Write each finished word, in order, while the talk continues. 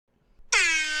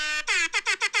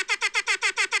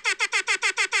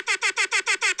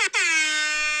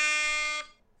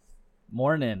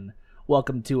morning.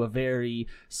 Welcome to a very...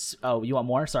 Oh, you want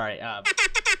more? Sorry. Am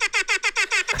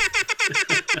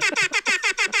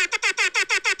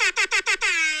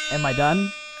I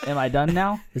done? Am I done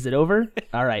now? Is it over?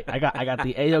 All right. I got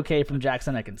the A-OK from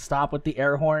Jackson. I can stop with the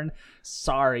air horn.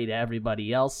 Sorry to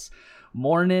everybody else.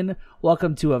 Morning.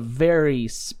 Welcome to a very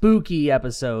spooky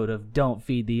episode of Don't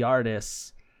Feed the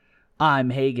Artists. I'm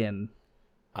Hagen.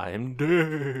 I'm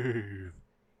Dave.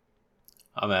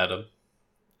 I'm Adam.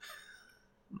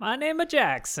 My name is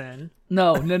Jackson.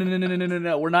 No.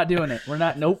 We're not doing it. We're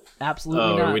not. Nope.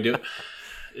 Absolutely not. Are we doing?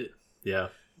 Yeah.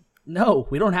 No,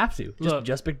 we don't have to.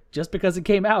 Just because it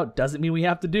came out doesn't mean we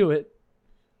have to do it.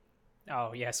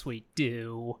 Oh, yes, we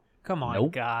do. Come on,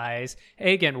 Nope. guys.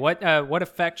 Hagen, what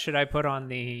effect should I put on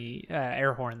the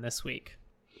air horn this week?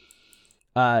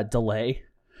 Delay.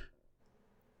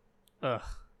 Ugh,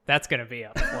 that's gonna be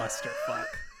a clusterfuck.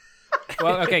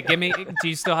 Well, okay, do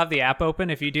you still have the app open?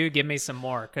 If you do, give me some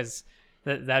more, because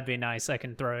that'd be nice. I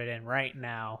can throw it in right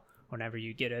now whenever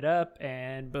you get it up,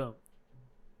 and boom.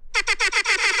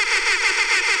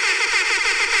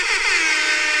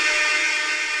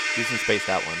 Decent spaced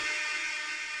out one.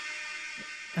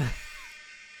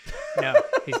 No,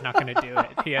 he's not going to do it.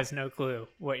 He has no clue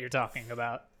what you're talking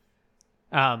about.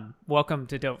 Welcome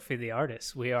to Don't Feed the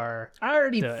Artists. We are... I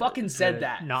already fucking said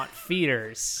that. Not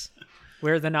feeders.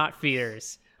 We're the not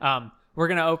feeders. We're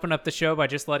going to open up the show by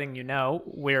just letting you know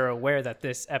we're aware that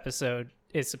this episode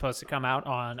is supposed to come out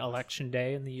on Election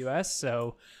Day in the U.S.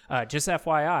 So just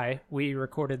FYI, we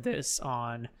recorded this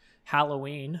on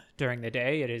Halloween during the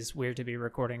day. It is weird to be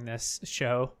recording this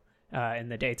show in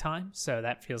the daytime, so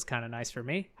that feels kind of nice for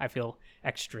me. I feel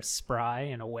extra spry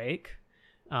and awake,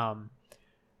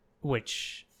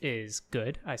 which is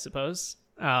good, I suppose.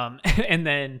 And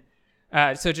then,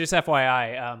 so just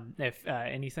FYI, if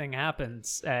anything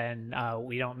happens and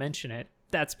we don't mention it,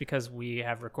 that's because we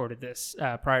have recorded this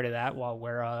prior to that while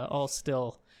we're all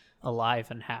still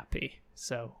alive and happy.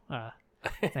 So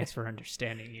thanks for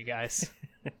understanding, you guys.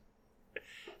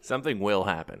 Something will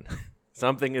happen.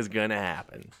 Something is gonna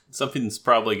happen. Something's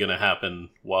probably going to happen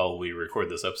while we record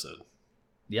this episode.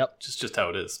 Yep. Just how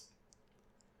it is.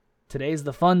 Today's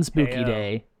the fun spooky Heyo.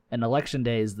 day, and Election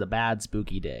Day is the bad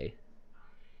spooky day.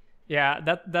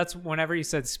 Yeah, that's whenever you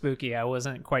said spooky, I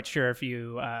wasn't quite sure if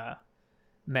you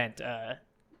meant the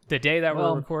day that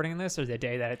we're recording this or the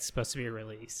day that it's supposed to be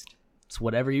released. It's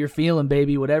whatever you're feeling,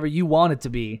 baby. Whatever you want it to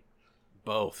be.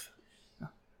 Both.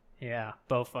 Yeah,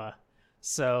 both.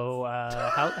 So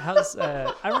how's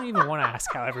I don't even want to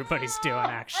ask how everybody's doing,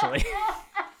 actually.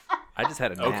 I just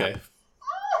had a nap. Okay.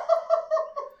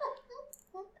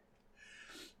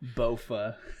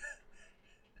 Bofa.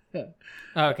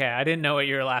 Okay, I didn't know what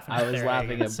you were laughing at. I was there, laughing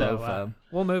Hagen, at so, Bofa.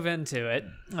 We'll move into it.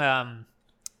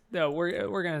 No,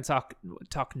 we're gonna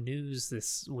talk news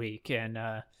this week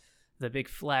and the big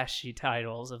flashy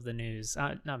titles of the news.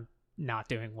 I'm not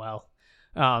doing well.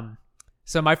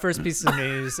 So my first piece of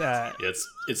news. Yeah,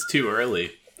 it's too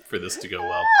early for this to go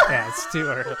well. Yeah, it's too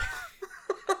early.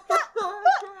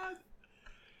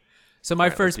 So my All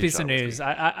right, first let's do piece of Charlotte's news,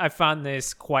 I found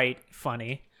this quite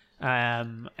funny,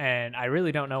 and I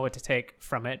really don't know what to take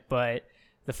from it, but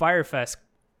the Firefest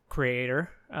creator,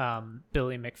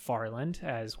 Billy McFarland,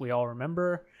 as we all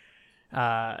remember,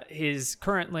 is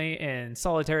currently in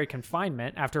solitary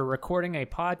confinement after recording a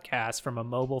podcast from a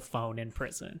mobile phone in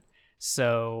prison.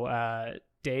 So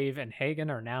Dave and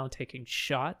Hagen are now taking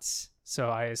shots, so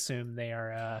I assume they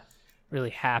are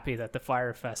really happy that the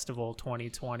Fire Festival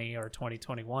 2020 or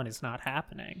 2021 is not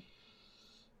happening.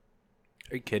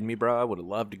 Are you kidding me, bro? I would have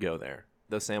loved to go there.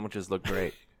 Those sandwiches look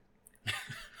great.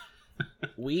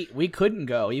 We couldn't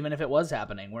go even if it was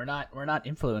happening. We're not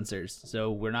influencers,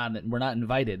 so we're not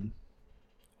invited.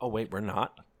 Oh wait, we're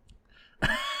not.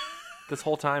 This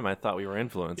whole time I thought we were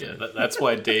influencers. Yeah, that's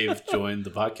why Dave joined the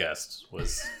podcast,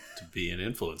 was to be an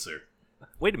influencer.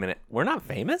 Wait a minute, we're not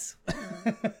famous?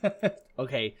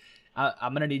 Okay,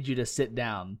 I'm gonna need you to sit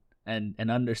down and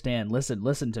understand.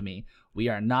 Listen to me. We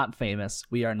are not famous.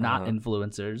 We are not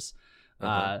influencers.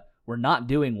 We're not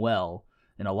doing well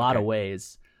in a lot of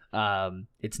ways.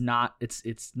 It's not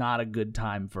a good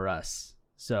time for us.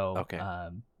 So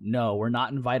no, we're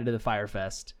not invited to the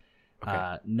Firefest.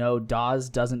 Okay. No, Dawes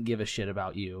doesn't give a shit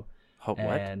about you. What?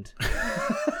 And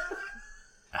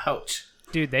Ouch.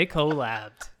 Dude, they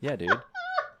collabed. Yeah, dude.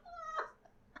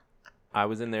 I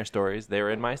was in their stories. They were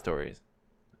in my stories.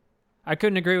 I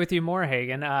couldn't agree with you more,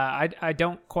 Hagen. I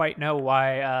don't quite know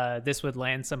why this would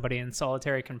land somebody in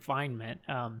solitary confinement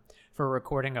for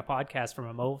recording a podcast from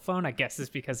a mobile phone. I guess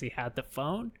it's because he had the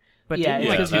phone. But Yeah,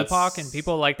 didn't it's like 'cause Tupac and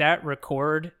people like that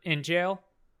record in jail?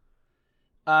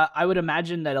 I would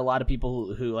imagine that a lot of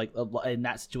people who like in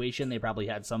that situation, they probably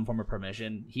had some form of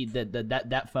permission.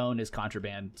 That phone is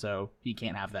contraband, so he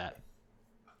can't have that.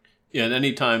 Yeah, and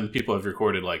anytime people have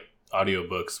recorded like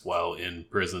audiobooks while in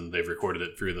prison, they've recorded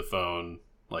it through the phone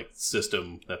like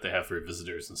system that they have for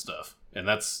visitors and stuff, and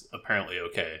that's apparently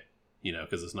okay,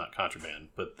 because it's not contraband.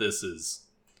 But this is,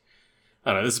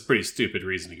 I don't know, this is a pretty stupid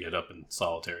reason to get up in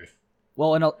solitary.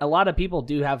 Well, and a lot of people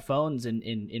do have phones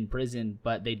in prison,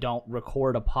 but they don't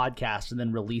record a podcast and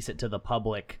then release it to the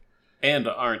public. And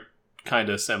aren't kind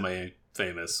of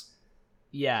semi-famous.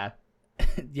 Yeah.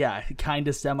 Yeah, kind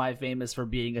of semi-famous for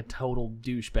being a total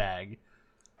douchebag.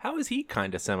 How is he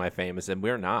kind of semi-famous and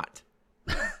we're not?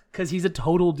 Because he's a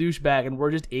total douchebag and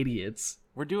we're just idiots.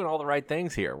 We're doing all the right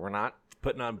things here. We're not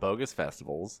putting on bogus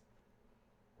festivals.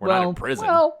 We're not in prison.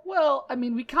 Well, I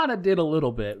mean, we kind of did a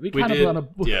little bit. We kind of put on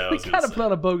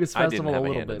a bogus festival a little bit. I didn't have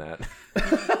a hand in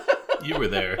that. You were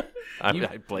there.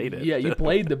 I played it. Yeah, you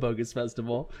played the bogus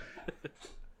festival.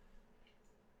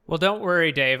 Well, don't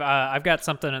worry, Dave. I've got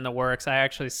something in the works. I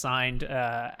actually signed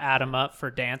Adam up for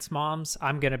Dance Moms.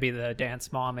 I'm going to be the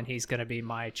dance mom, and he's going to be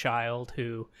my child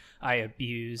who I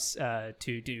abuse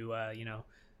to do,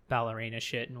 ballerina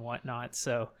shit and whatnot.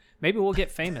 So maybe we'll get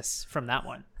famous from that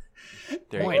one.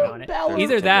 Point on it.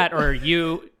 Either that or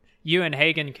you and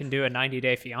Hagen can do a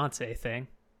 90-day fiance thing.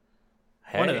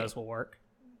 Hey. One of those will work.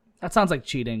 That sounds like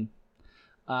cheating.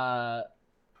 I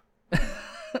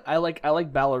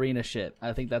like ballerina shit.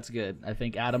 I think that's good. I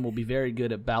think Adam will be very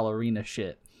good at ballerina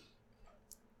shit.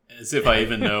 As if I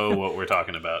even know what we're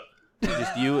talking about.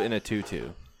 Just you in a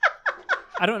tutu.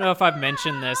 I don't know if I've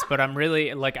mentioned this, but I'm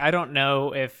really, I don't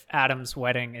know if Adam's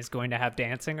wedding is going to have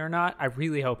dancing or not. I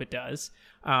really hope it does.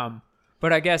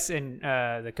 But I guess in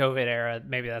the COVID era,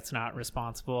 maybe that's not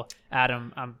responsible.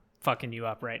 Adam, I'm fucking you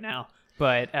up right now.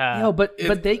 But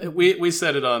we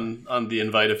said it on the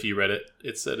Invite a Few Reddit.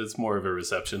 It said it's more of a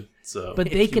reception. So,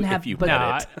 but they can have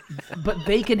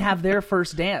their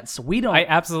first dance. We don't. I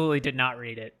absolutely did not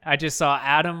read it. I just saw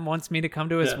Adam wants me to come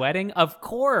to his wedding. Of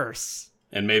course.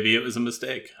 And maybe it was a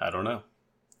mistake. I don't know.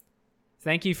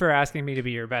 Thank you for asking me to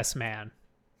be your best man.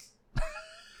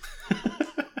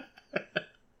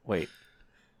 Wait.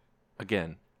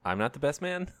 Again, I'm not the best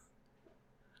man?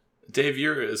 Dave,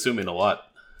 you're assuming a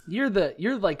lot. You're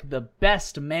like the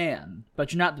best man,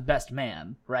 but you're not the best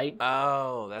man, right?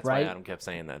 Oh, that's right? why Adam kept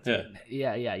saying that too.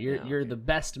 Yeah. You're the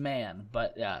best man,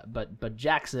 but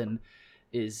Jackson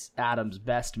is Adam's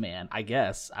best man, I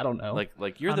guess. I don't know.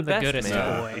 Like you're I'm the best goodest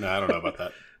man. boy. No, I don't know about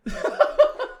that.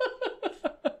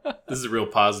 This is a real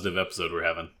positive episode we're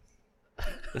having.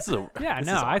 This is awesome.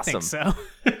 I think so.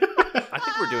 I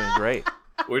think we're doing great.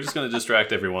 We're just going to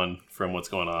distract everyone from what's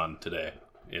going on today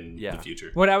in the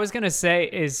future. What I was going to say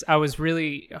is I was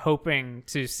really hoping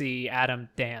to see Adam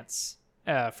dance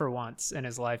for once in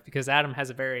his life, because Adam has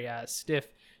a very stiff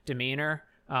demeanor,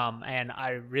 and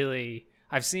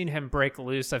I've seen him break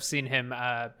loose. I've seen him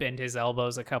bend his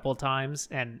elbows a couple times,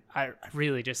 and I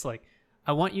really just I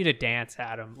want you to dance,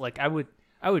 Adam. I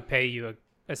would pay you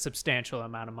a substantial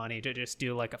amount of money to just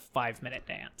do a 5-minute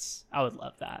dance. I would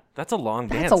love that. That's a long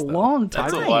dance. That's a long time.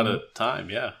 That's a lot of time,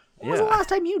 yeah. When was the last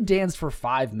time you danced for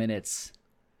 5 minutes?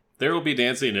 There will be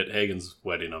dancing at Hagen's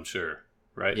wedding, I'm sure.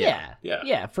 Right? Yeah,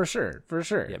 for sure.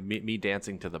 Yeah, me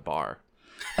dancing to the bar.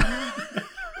 To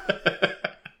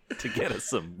get us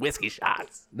some whiskey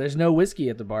shots. There's no whiskey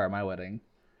at the bar at my wedding.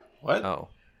 What? Oh.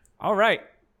 All right.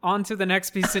 On to the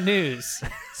next piece of news.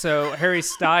 So Harry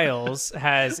Styles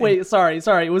has... Wait,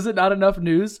 sorry. Was it not enough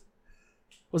news?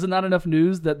 Was it not enough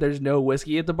news that there's no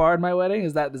whiskey at the bar at my wedding?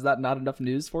 Is that not enough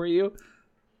news for you?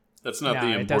 That's not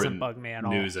the it doesn't important bug me at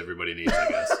all. news everybody needs, I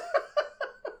guess.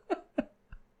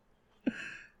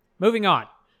 Moving on.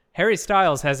 Harry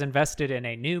Styles has invested in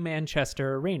a new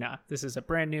Manchester arena. This is a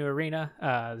brand new arena.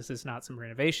 This is not some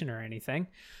renovation or anything.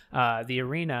 The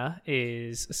arena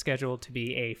is scheduled to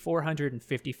be a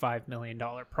 $455 million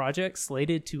project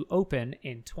slated to open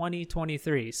in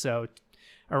 2023. So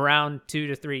around 2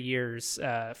 to 3 years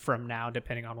from now,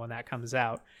 depending on when that comes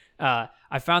out.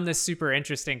 I found this super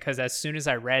interesting because as soon as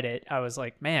I read it, I was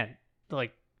like, man,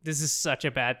 this is such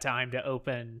a bad time to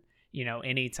open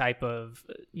any type of,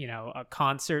 a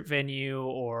concert venue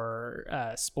or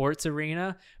sports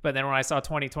arena. But then when I saw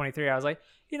 2023, I was like,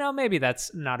 maybe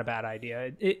that's not a bad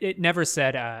idea. It never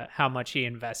said how much he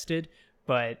invested,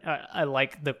 but I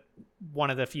like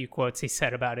one of the few quotes he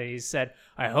said about it. He said,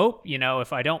 I hope,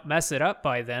 if I don't mess it up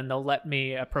by then, they'll let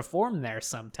me perform there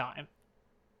sometime.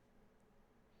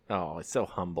 Oh, it's so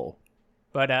humble.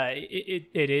 But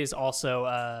it is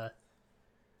also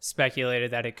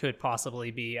speculated that it could possibly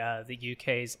be the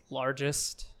UK's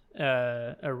largest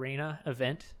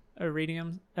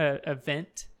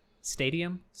event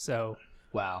stadium. So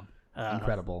Wow,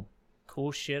 incredible.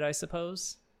 cool shit, I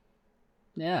suppose.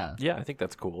 Yeah. Yeah, I think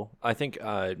that's cool. I think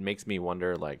it makes me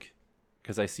wonder, like,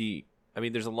 because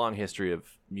there's a long history of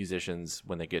musicians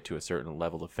when they get to a certain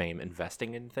level of fame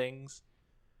investing in things.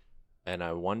 And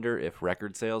I wonder if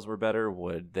record sales were better,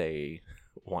 would they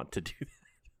want to do that?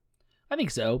 I think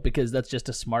so, because that's just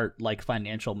a smart, like,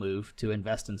 financial move to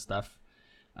invest in stuff.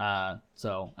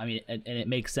 So, I mean, and it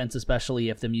makes sense, especially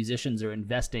if the musicians are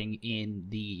investing in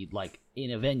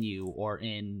in a venue or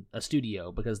in a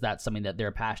studio, because that's something that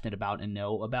they're passionate about and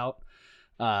know about.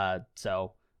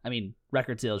 So, I mean,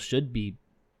 record sales should be,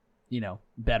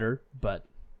 better, but.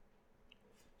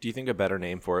 Do you think a better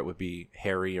name for it would be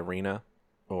Harry Arena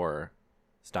or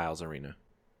Styles Arena?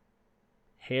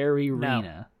 Harry No.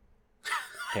 Arena.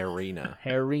 Harina.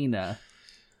 Harina.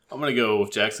 I'm gonna go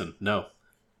with Jackson. No.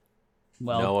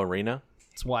 Well, No Arena?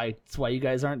 That's why you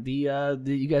guys aren't the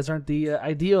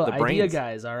idea brains.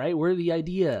 guys. All right, we're the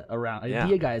idea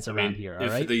guys around here. All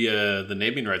if right. the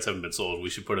naming rights haven't been sold, we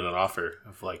should put in an offer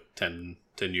of like 10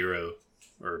 euro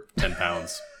or 10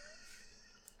 pounds.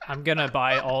 I'm gonna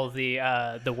buy all the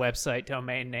website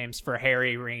domain names for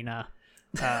Harry Rena.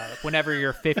 Whenever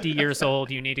you're 50 years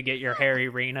old, you need to get your Harry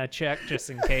Rena checked just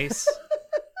in case.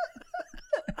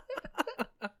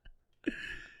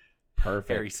 Perfect.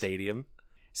 Harry Stadium.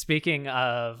 Speaking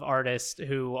of artists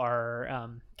who are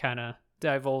kind of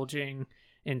divulging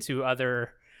into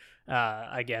other,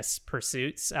 I guess,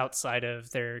 pursuits outside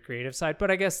of their creative side, but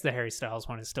I guess the Harry Styles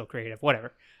one is still creative.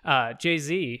 Whatever.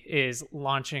 Jay-Z is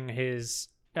launching his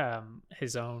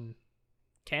own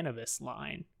cannabis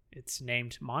line. It's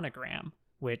named Monogram,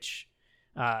 which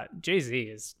Jay-Z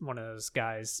is one of those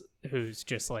guys who's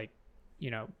just like,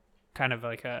 kind of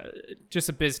like just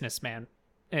a businessman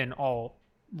in all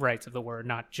rights of the word,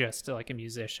 not just like a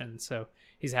musician. So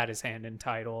he's had his hand in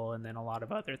Tidal and then a lot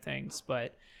of other things,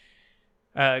 but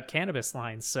cannabis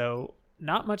lines. So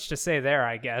not much to say there,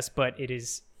 I guess, but it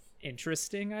is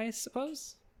interesting, I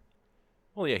suppose.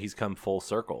 Well, yeah, he's come full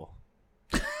circle.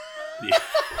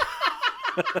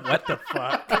 What the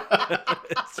fuck?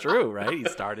 It's true, right? He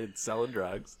started selling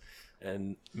drugs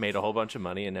and made a whole bunch of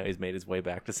money, and now he's made his way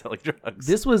back to selling drugs.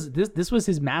 This was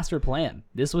his master plan.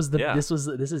 This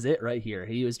is it right here.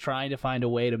 He was trying to find a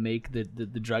way to make the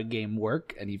drug game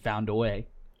work, and he found a way.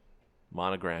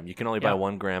 Monogram. You can only buy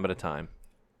 1 gram at a time.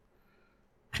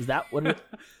 Is that what it,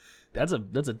 that's a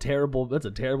terrible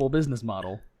business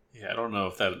model. Yeah, I don't know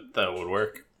if that would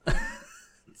work.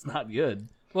 It's not good.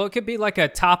 Well, it could be like a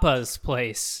tapas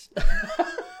place.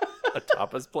 A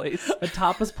tapas place? A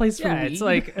tapas place for Yeah, weed? it's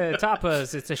like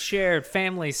tapas. It's a shared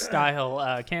family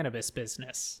style cannabis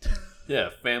business. Yeah,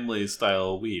 family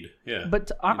style weed. Yeah.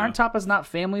 But aren't tapas not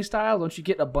family style? Don't you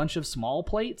get a bunch of small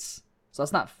plates? So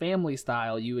that's not family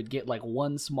style. You would get like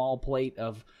one small plate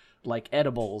of like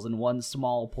edibles and one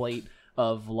small plate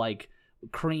of like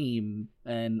cream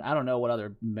and I don't know what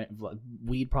other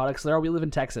weed products there are. We live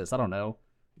in Texas. I don't know.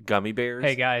 Gummy bears?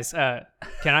 Hey guys, can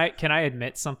I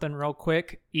admit something real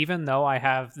quick? Even though I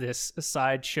have this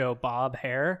sideshow bob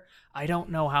hair, I don't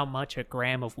know how much a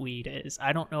gram of weed is.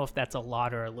 I don't know if that's a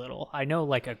lot or a little. I know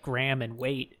like a gram in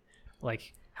weight,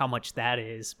 like how much that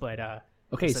is, but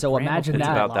Okay, is a so gram of imagine weed It's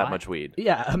that. about that lot? much weed.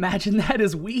 Yeah, imagine that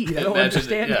as weed. I don't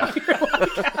understand. Yeah. How you're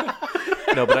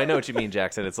like, No, but I know what you mean,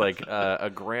 Jackson. It's like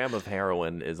a gram of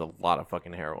heroin is a lot of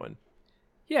fucking heroin.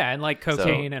 Yeah, and like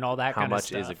cocaine and all that How kind of much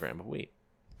stuff. is a gram of weed?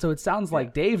 so it sounds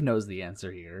like Dave knows the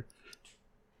answer here.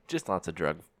 Just lots of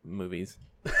drug movies.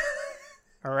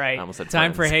 All right, I almost said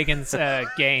time for friends. Hagen's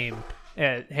game.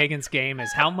 Hagen's game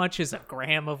is how much is a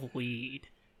gram of weed?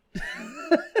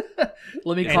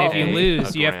 Let me And call. if you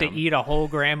lose, a you have to gram. eat a whole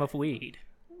gram of weed.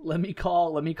 Let me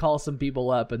call some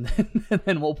people up, and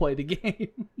then we'll play the game.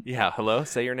 Yeah, hello.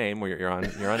 Say your name. You're on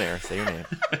air. Say your name.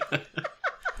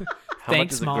 How Thanks,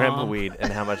 much is a gram Mom. of weed,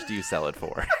 and how much do you sell it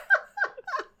for?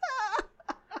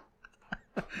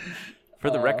 For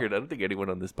the record, I don't think anyone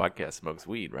on this podcast smokes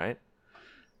weed, right?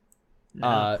 Look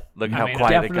I how mean,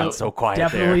 quiet it definitely- got. So quiet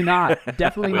Definitely there. not.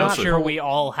 Definitely We not. I'm also- sure we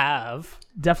all have.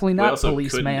 Definitely We not, also couldn't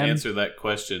policeman. answer that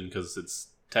question because it's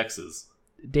Texas.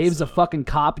 Dave's a fucking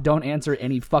cop. Don't answer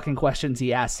any fucking questions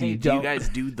he asks Hey, you. do you Don't. guys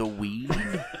do the weed?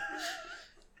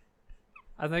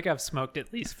 I think I've smoked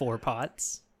at least 4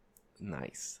 pots.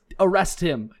 Nice. Arrest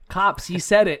him. Cops, he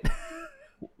said it.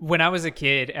 When I was a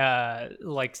kid,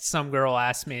 like some girl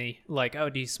asked me, like, "Oh,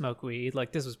 do you smoke weed?"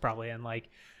 Like this was probably in like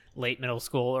late middle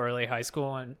school, early high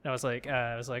school, and I was like,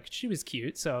 she was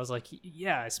cute, so I was like,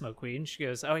 yeah, I smoke weed, and she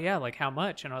goes, oh yeah, like how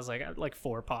much? And I was like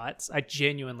 4 pots. I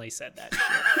genuinely said that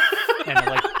shit. And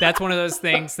like that's one of those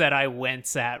things that I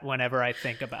wince at whenever I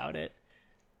think about it.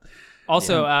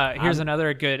 Also, here's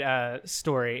another good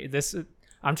story.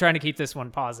 I'm trying to keep this one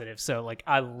positive, so like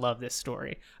I love this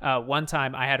story. One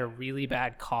time I had a really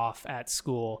bad cough at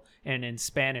school, and in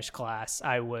Spanish class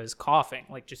I was coughing,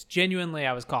 like just genuinely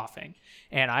I was coughing,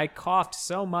 and I coughed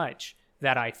so much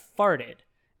that I farted,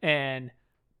 and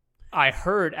I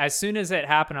heard as soon as it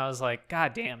happened I was like,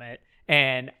 God damn it.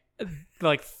 And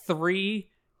like 3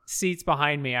 seats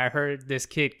behind me I heard this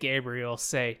kid Gabriel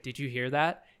say, did you hear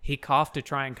that? He coughed to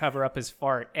try and cover up his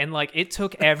fart. And like it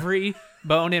took every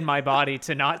bone in my body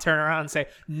to not turn around and say,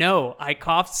 no, I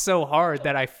coughed so hard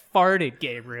that I farted,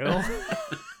 Gabriel.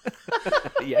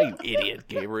 Yeah, you idiot,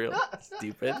 Gabriel.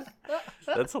 Stupid.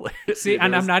 That's hilarious. See,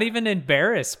 and I'm not even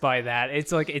embarrassed by that.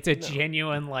 It's like it's a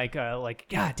genuine like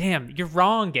God damn, you're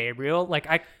wrong, Gabriel. Like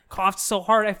I coughed so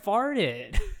hard I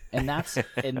farted. And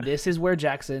this is where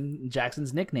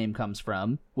Jackson's nickname comes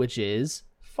from, which is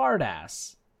fart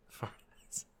ass.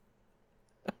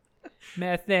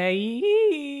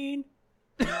 Methane.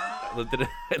 I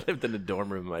lived in a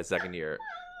dorm room in my second year,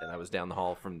 and I was down the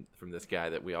hall from this guy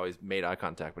that we always made eye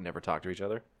contact but never talked to each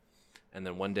other. And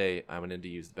then one day I went in to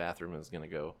use the bathroom and was going to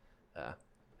go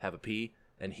have a pee,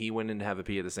 and he went in to have a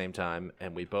pee at the same time,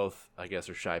 and we both, I guess,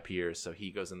 are shy peers, so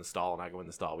he goes in the stall and I go in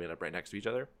the stall. We end up right next to each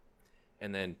other.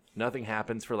 And then nothing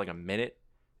happens for like a minute,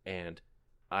 and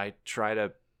I'm trying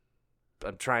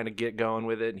to get going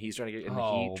with it, and he's trying to get, and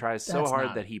he tries so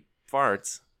hard that he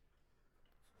farts,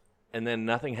 and then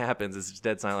nothing happens. It's just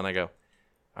dead silent. I go,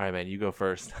 all right, man, you go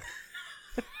first.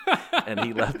 And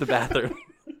he left the bathroom.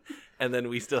 And then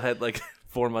we still had like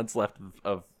 4 months left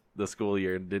of the school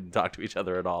year and didn't talk to each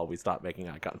other at all. We stopped making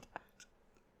eye contact.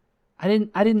 I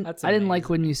didn't like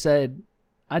when you said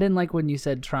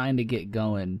trying to get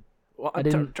going. Well,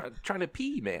 I'm trying to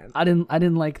pee, man. I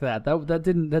didn't like that. That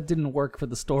didn't work for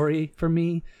the story for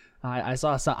me. I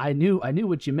saw some. I knew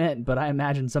what you meant, but I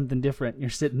imagined something different.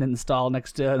 You're sitting in the stall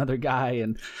next to another guy,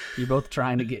 and you're both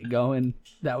trying to get going.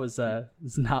 That was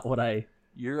it's not what I.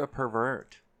 You're a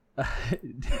pervert.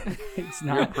 It's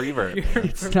not. You're a prevert.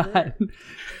 It's not.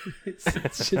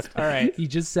 It's just all right. You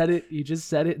just said it. You just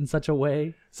said it in such a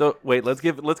way. So wait, let's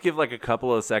give like a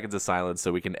couple of seconds of silence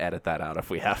so we can edit that out if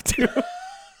we have to.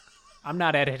 I'm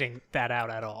not editing that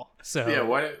out at all. So yeah,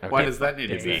 why does that need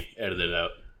to be edited out?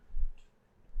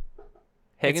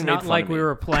 It's not like we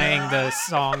were playing the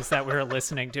songs that we were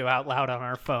listening to out loud on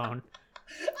our phone.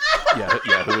 Yeah,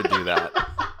 who would do that?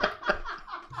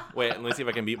 Wait, let me see if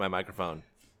I can mute my microphone.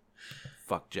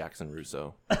 Fuck Jackson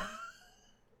Russo.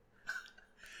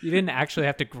 You didn't actually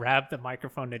have to grab the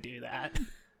microphone to do that.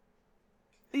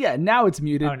 Yeah, now it's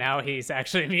muted. Oh, now he's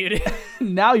actually muted.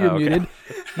 Now you're muted.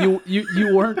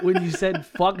 You weren't when you said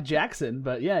fuck Jackson,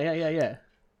 but yeah.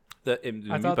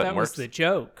 I thought that was the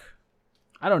joke.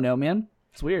 I don't know, man.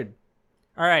 It's weird.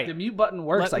 All right. The mute button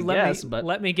works, I guess. But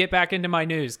let me get back into my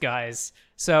news, guys.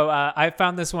 So I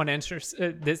found this one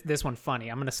this one funny.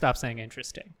 I'm going to stop saying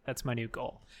interesting. That's my new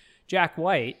goal. Jack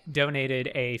White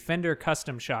donated a Fender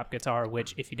Custom Shop guitar,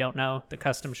 which, if you don't know, the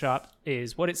Custom Shop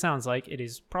is what it sounds like. It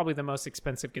is probably the most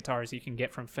expensive guitars you can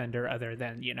get from Fender, other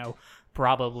than,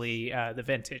 probably the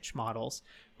vintage models.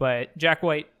 But Jack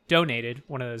White donated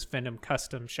one of those Fender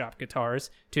Custom Shop guitars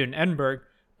to an Edinburgh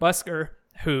busker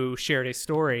who shared a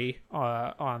story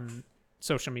on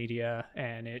social media,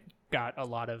 and it got a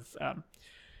lot of,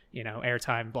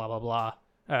 airtime, blah, blah, blah.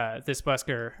 This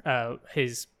busker,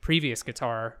 his previous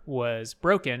guitar was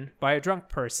broken by a drunk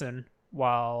person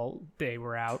while they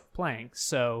were out playing.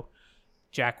 So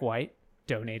Jack White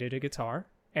donated a guitar.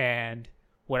 And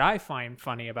what I find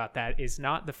funny about that is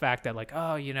not the fact that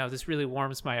this really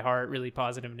warms my heart, really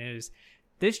positive news.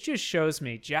 This just shows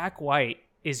me Jack White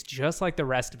is just like the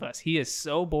rest of us. He is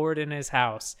so bored in his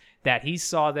house that he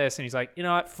saw this and he's like, you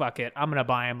know what? Fuck it. I'm going to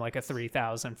buy him like a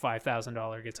 $3,000,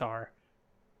 $5,000 guitar.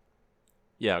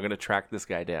 Yeah, I'm going to track this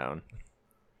guy down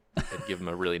and give him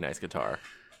a really nice guitar.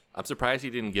 I'm surprised he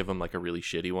didn't give him like a really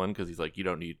shitty one, because he's like, you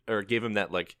don't need, or gave him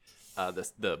that like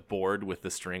the board with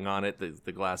the string on it,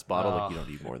 the glass bottle. Like, you don't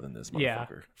need more than this, motherfucker. Yeah,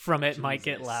 from it might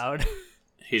get loud.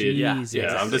 He did. Jesus.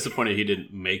 Yeah, I'm disappointed he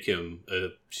didn't make him a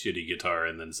shitty guitar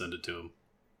and then send it to him.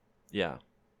 Yeah.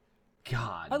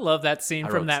 God. I love that scene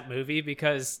from that movie,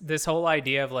 because this whole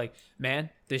idea of like,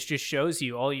 man, this just shows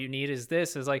you all you need is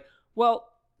this, is like, well,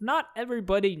 not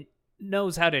everybody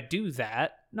knows how to do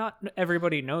that. Not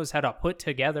everybody knows how to put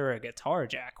together a guitar,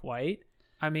 Jack White.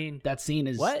 I mean, That scene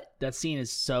is what? That scene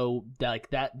is so like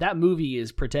that movie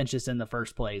is pretentious in the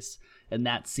first place, and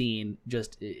that scene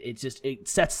it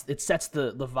sets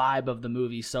the vibe of the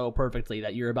movie so perfectly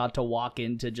that you're about to walk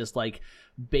into just like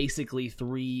basically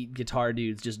 3 guitar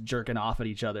dudes just jerking off at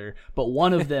each other, but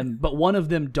one of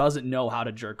them doesn't know how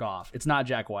to jerk off. It's not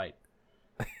Jack White.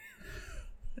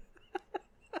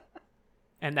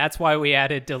 And that's why we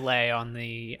added delay on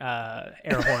the air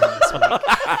horn this week.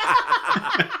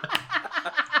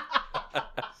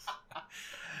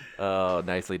 Oh,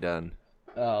 nicely done.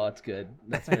 Oh, that's good.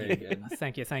 That's very good.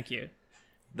 Thank you.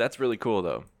 That's really cool,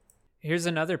 though. Here's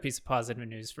another piece of positive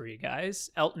news for you guys.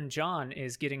 Elton John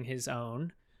is getting his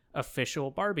own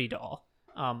official Barbie doll.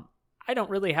 I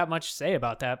don't really have much to say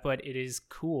about that, but it is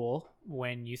cool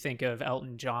when you think of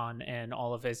Elton John and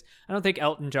all of his... I don't think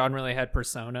Elton John really had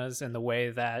personas in the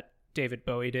way that David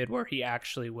Bowie did, where he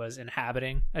actually was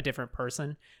inhabiting a different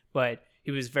person, but he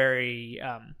was very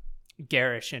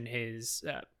garish in his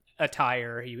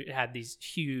attire. He had these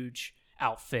huge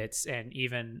outfits, and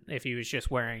even if he was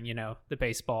just wearing, the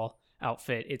baseball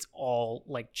outfit, it's all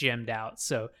like gemmed out.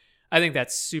 So I think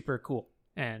that's super cool,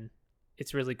 and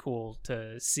it's really cool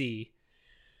to see,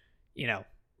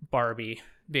 Barbie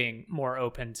being more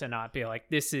open to not be like,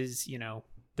 this is,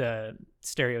 the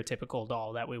stereotypical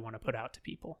doll that we want to put out to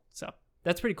people. So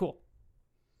that's pretty cool.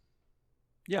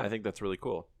 Yeah, I think that's really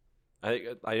cool.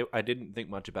 I didn't think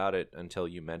much about it until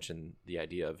you mentioned the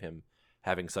idea of him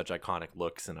having such iconic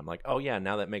looks, and I'm like, oh yeah,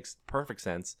 now that makes perfect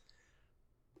sense.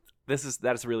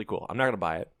 That's really cool. I'm not gonna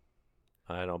buy it.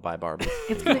 I don't buy Barbie.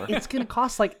 It's gonna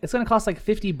cost like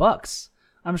 $50.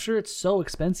 I'm sure it's so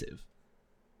expensive.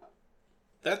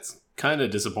 That's kind of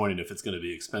disappointing if it's going to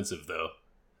be expensive, though.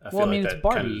 I feel like it's that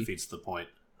Barbie. kind of defeats the point.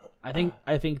 I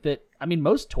think that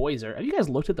most toys are. Have you guys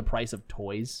looked at the price of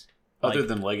toys? Other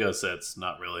than Lego sets,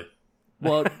 not really.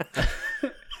 Well,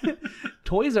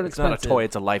 toys are It's not expensive. a toy;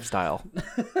 it's a lifestyle.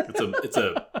 It's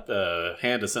a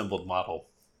hand assembled model.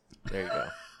 There you go.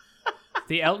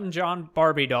 The Elton John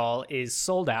Barbie doll is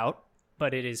sold out,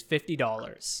 but it is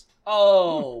 $50.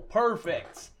 Oh,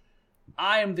 perfect!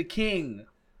 I am the king.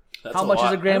 That's How much is a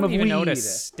I gram don't of even weed? know what a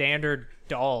standard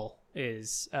doll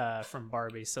is from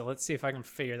Barbie, so let's see if I can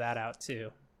figure that out too.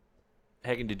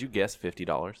 Hagen, did you guess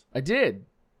 $50? I did.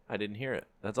 I didn't hear it.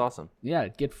 That's awesome. Yeah,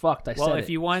 get fucked. I Well, said if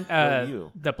it. you want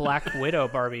you. the Black Widow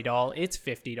Barbie doll, it's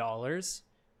 $50.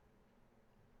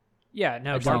 Yeah,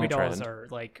 no, I've seen Barbie the dolls trend. are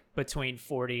like between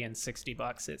 $40 and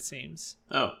 $60, it seems.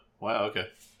 Oh, wow, okay.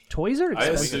 Toys are I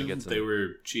expensive. get assumed some. they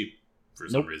were cheap for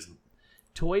some reason.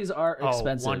 Toys are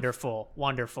expensive. Oh,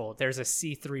 wonderful. There's a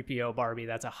C-3PO Barbie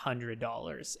that's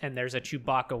 $100, and there's a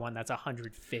Chewbacca one that's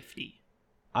 $150.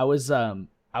 I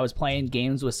was playing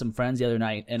games with some friends the other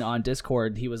night, and on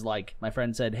Discord, he was like, my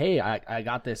friend said, "Hey, I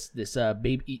got this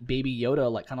baby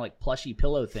Yoda like kind of like plushy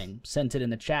pillow thing. Sent it in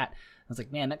the chat." I was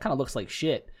like, "Man, that kind of looks like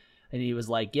shit." And he was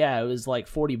like, "Yeah, it was like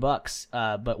 $40.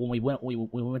 But when we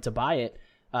went to buy it,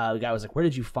 the guy was like, 'Where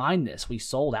did you find this? We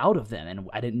sold out of them, and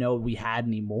I didn't know we had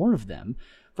any more of them.'"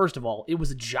 First of all, it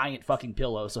was a giant fucking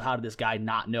pillow, so how did this guy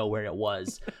not know where it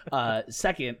was?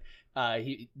 Second,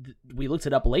 we looked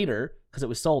it up later because it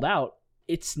was sold out.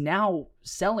 It's now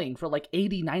selling for like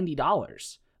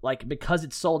 $80-$90, like because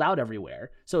it's sold out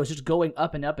everywhere. So it's just going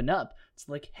up and up and up. It's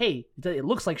like, hey, it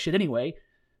looks like shit anyway.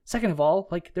 Second of all,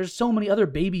 like there's so many other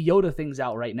Baby Yoda things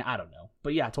out right now. I don't know,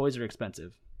 but yeah, toys are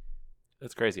expensive.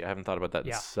 That's crazy. I haven't thought about that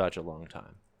in such a long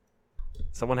time.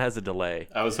 Someone has a delay.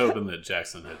 I was hoping that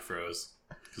Jackson had froze,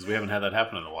 because we haven't had that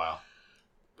happen in a while.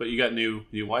 But you got new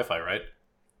Wi-Fi, right?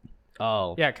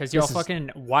 Oh, Yeah, because y'all fucking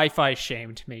Wi-Fi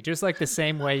shamed me, just like the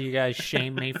same way you guys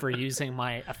shamed me for using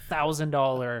my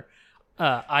 $1,000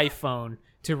 iPhone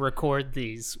to record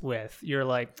these with. You're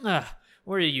like,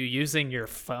 what are you using your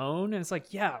phone? And it's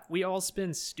like, yeah, we all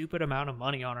spend stupid amount of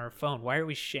money on our phone. Why are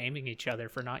we shaming each other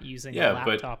for not using a Yeah,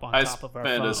 but laptop on I top of our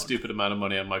spent phone? a stupid amount of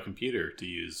money on my computer to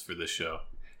use for this show.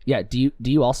 Yeah, do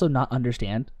you also not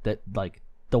understand that like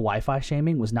the Wi-Fi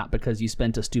shaming was not because you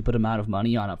spent a stupid amount of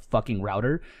money on a fucking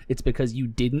router? It's because you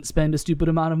didn't spend a stupid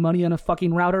amount of money on a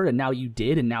fucking router, and now you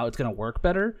did, and now it's gonna work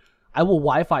better. I will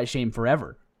Wi-Fi shame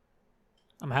forever.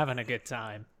 I'm having a good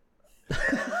time.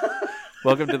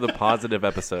 Welcome to the positive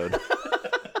episode.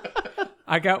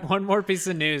 I got one more piece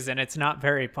of news, and it's not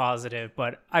very positive,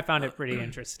 but I found it pretty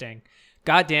interesting.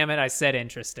 God damn it, I said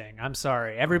interesting. I'm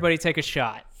sorry. Everybody take a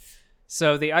shot.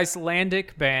 So the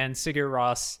Icelandic band Sigur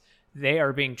Rós, they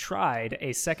are being tried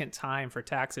a second time for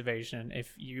tax evasion.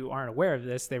 If you aren't aware of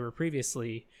this, they were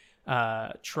previously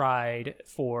tried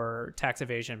for tax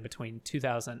evasion between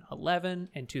 2011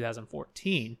 and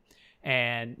 2014,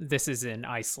 and this is in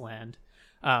Iceland.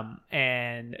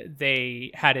 And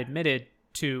they had admitted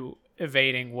to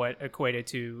evading what equated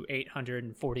to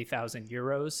 840,000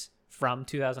 euros from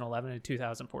 2011 to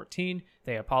 2014.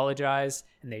 They apologized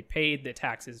and they paid the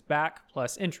taxes back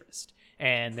plus interest.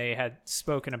 And they had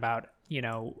spoken about,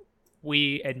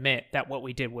 we admit that what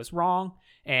we did was wrong.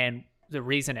 And the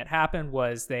reason it happened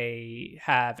was they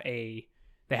had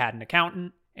an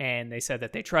accountant, and they said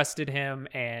that they trusted him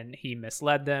and he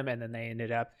misled them, and then they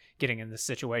ended up getting in this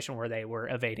situation where they were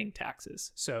evading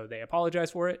taxes. So they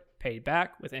apologized for it, paid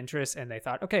back with interest, and they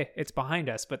thought, okay, it's behind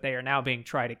us, but they are now being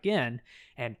tried again.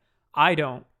 And I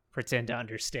don't pretend to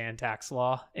understand tax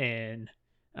law in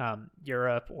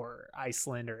Europe or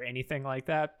Iceland or anything like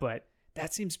that, but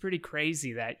that seems pretty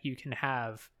crazy that you can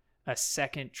have a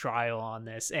second trial on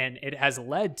this. And it has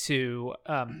led to,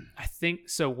 I think,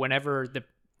 so whenever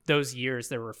those years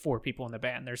there were 4 people in the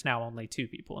band, there's now only 2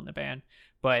 people in the band,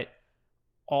 but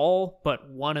all but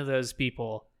one of those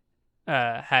people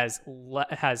has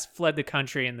fled the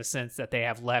country, in the sense that they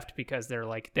have left because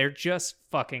they're just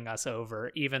fucking us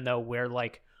over, even though we're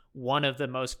like one of the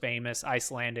most famous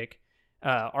Icelandic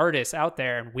artists out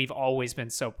there, and we've always been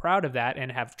so proud of that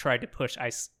and have tried to push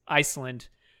Iceland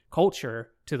culture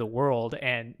to the world,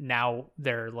 and now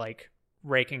they're like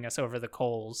raking us over the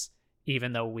coals,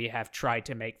 even though we have tried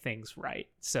to make things right.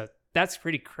 So that's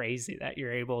pretty crazy that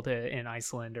you're able to, in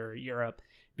Iceland or Europe,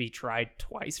 be tried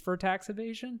twice for tax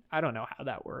evasion. I don't know how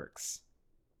that works.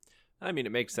 I mean,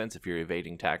 it makes sense if you're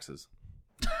evading taxes.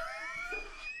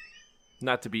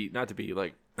 not to be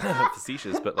like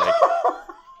facetious, but like,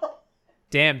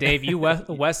 damn, Dave, you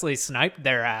Wesley sniped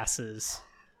their asses.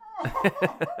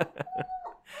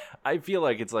 I feel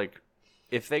like it's like,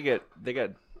 if they got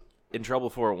in trouble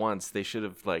for it once, they should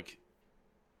have like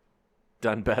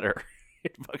done better.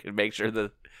 Fucking make sure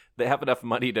that they have enough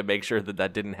money to make sure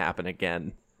that didn't happen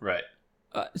again. Right.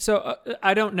 So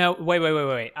I don't know.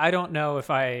 Wait. I don't know if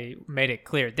I made it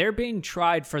clear. They're being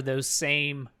tried for those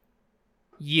same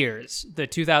years, the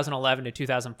 2011 to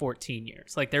 2014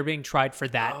 years. Like, they're being tried for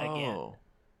that again.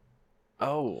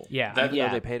 Oh. Yeah. Even though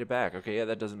they paid it back. Okay, yeah,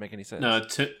 that doesn't make any sense. No,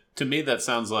 to me, that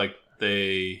sounds like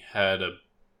they had a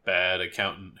bad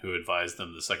accountant who advised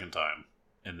them the second time,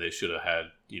 and they should have had,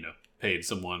 paid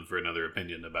someone for another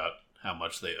opinion about how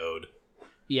much they owed.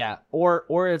 Yeah,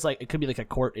 or it's like, it could be like a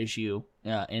court issue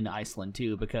in Iceland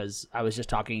too, because I was just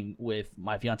talking with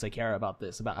my fiance Kara about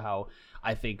this, about how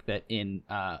I think that in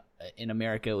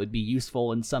America it would be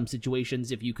useful in some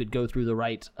situations if you could go through the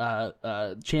right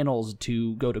channels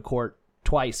to go to court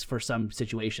twice for some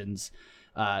situations.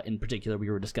 In particular,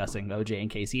 we were discussing OJ and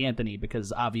Casey Anthony,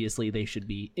 because obviously they should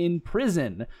be in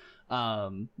prison.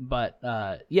 But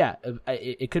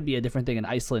it could be a different thing in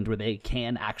Iceland where they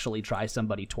can actually try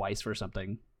somebody twice for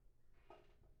something.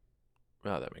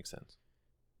 Oh, that makes sense.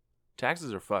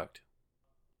 Taxes are fucked.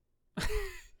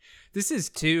 This is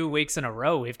 2 weeks in a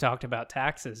row we've talked about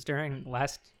taxes. During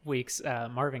last week's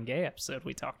Marvin Gaye episode,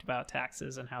 we talked about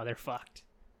taxes and how they're fucked.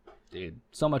 Dude,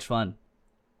 so much fun.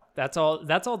 That's all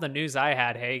the news I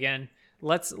had, Hagen.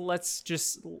 Let's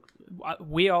just,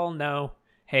 we all know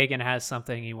Hagen has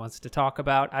something he wants to talk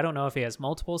about. I don't know if he has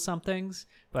multiple somethings,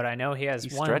 but I know he has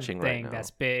He's one stretching thing right now.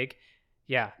 that's big.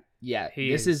 Yeah. Yeah,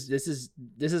 this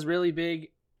is really big,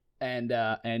 and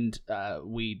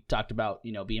we talked about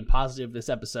being positive this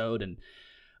episode, and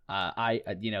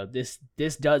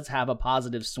this does have a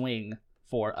positive swing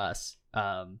for us,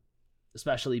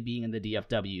 especially being in the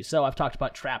DFW. So I've talked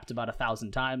about Trapt about 1,000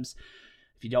 times.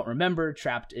 If you don't remember,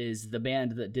 Trapt is the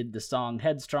band that did the song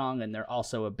Headstrong, and they're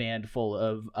also a band full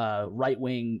of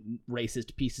right-wing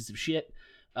racist pieces of shit.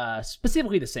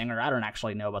 Specifically the singer. I don't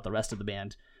actually know about the rest of the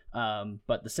band.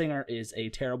 But the singer is a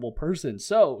terrible person.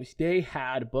 So they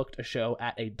had booked a show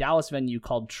at a Dallas venue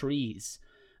called Trees.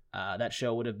 That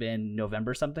show would have been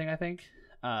November something, I think.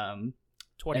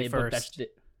 21st.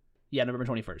 November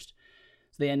 21st.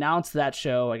 So they announced that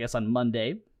show, I guess, on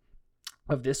Monday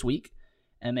of this week.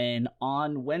 And then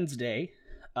on Wednesday,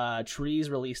 Trees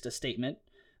released a statement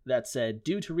that said,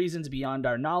 due to reasons beyond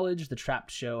our knowledge, the Trapt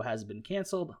show has been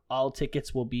canceled. All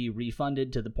tickets will be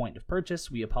refunded to the point of purchase.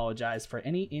 We apologize for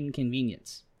any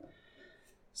inconvenience.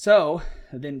 So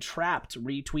then Trapt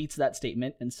retweets that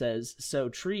statement and says, so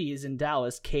Trees in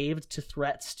Dallas caved to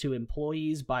threats to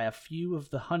employees by a few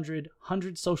of the 100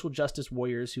 social justice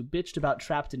warriors who bitched about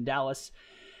Trapt in Dallas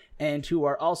and who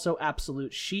are also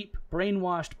absolute sheep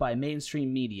brainwashed by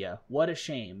mainstream media. What a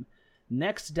shame.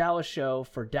 Next Dallas show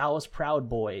for Dallas Proud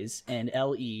Boys and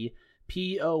LEPOYB.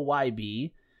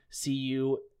 See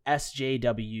you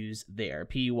SJWs there.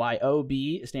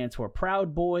 PYOB stands for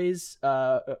Proud Boys.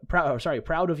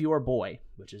 Proud of Your Boy,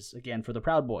 which is again for the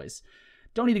Proud Boys.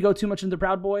 Don't need to go too much into the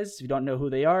Proud Boys. If you don't know who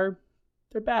they are,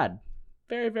 they're bad.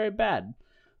 Very, very bad.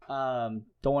 Don't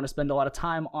want to spend a lot of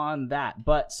time on that.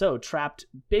 But so Trapt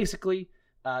basically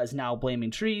is now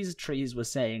blaming Trees. Trees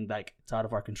was saying like it's out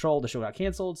of our control. The show got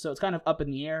canceled, so it's kind of up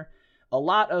in the air. A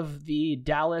lot of the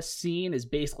Dallas scene is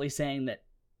basically saying that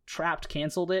Trapt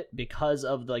canceled it because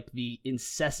of like the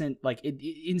incessant, like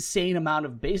insane amount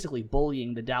of basically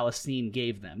bullying the Dallas scene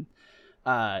gave them.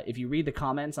 If you read the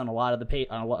comments on a lot of the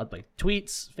on a lot of like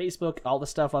tweets, Facebook, all the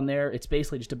stuff on there, it's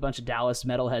basically just a bunch of Dallas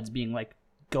metalheads being like,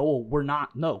 go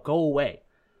away.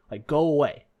 Like, go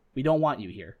away. We don't want you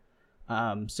here.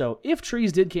 So if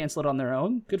Trees did cancel it on their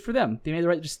own, good for them. They made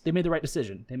the right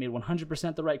decision. They made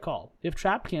 100% the right call. If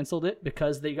Trapt canceled it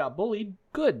because they got bullied,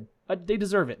 good. They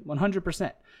deserve it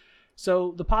 100%.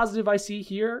 So the positive I see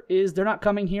here is they're not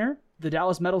coming here. The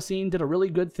Dallas metal scene did a really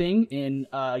good thing in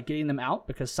getting them out,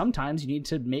 because sometimes you need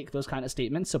to make those kind of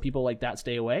statements so people like that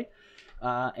stay away.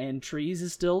 And Trees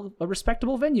is still a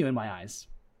respectable venue in my eyes.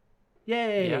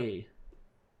 Yay! Yeah.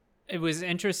 It was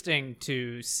interesting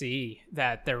to see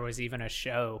that there was even a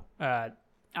show.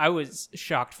 I was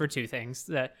shocked for two things.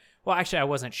 Well, actually, I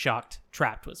wasn't shocked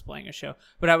Trapt was playing a show,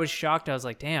 but I was shocked. I was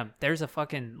like, damn, there's a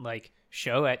fucking like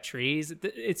show at Trees.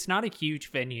 It's not a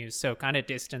huge venue, so kind of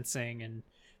distancing and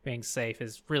being safe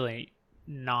is really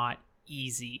not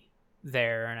easy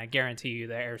there. And I guarantee you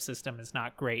the air system is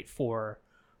not great for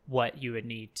what you would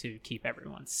need to keep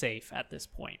everyone safe at this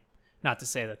point. Not to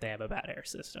say that they have a bad air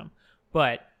system,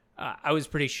 but I was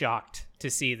pretty shocked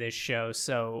to see this show.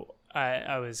 So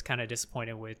I was kind of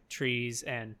disappointed with Trees,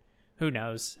 and who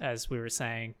knows, as we were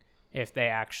saying, if they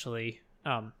actually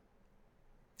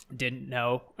didn't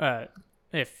know,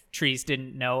 if Trees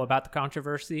didn't know about the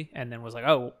controversy and then was like,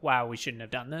 oh, wow, we shouldn't have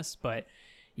done this. But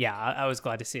yeah, I was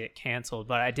glad to see it canceled.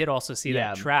 But I did also see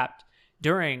that Trapt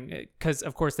during, because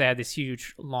of course they had this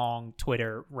huge, long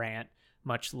Twitter rant,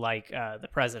 much like the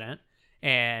president.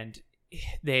 And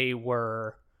they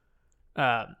were,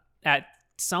 at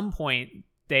some point,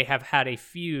 they have had a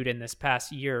feud in this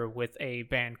past year with a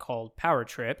band called Power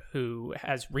Trip, who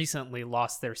has recently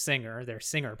lost their singer. Their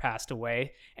singer passed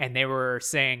away. And they were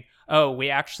saying, oh, we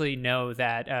actually know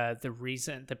that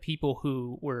the people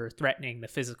who were threatening the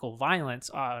physical violence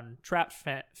on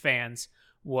Trapt fans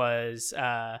was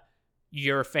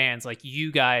your fans. Like,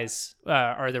 you guys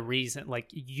are the reason, like,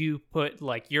 you put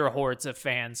like your hordes of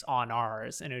fans on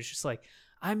ours. And it was just like,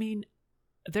 I mean,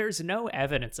 there's no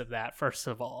evidence of that, first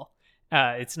of all.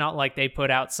 It's not like they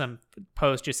put out some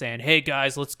post just saying, hey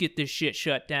guys, let's get this shit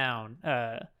shut down.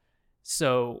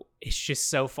 So it's just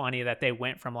so funny that they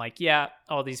went from like, yeah,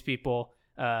 all these people,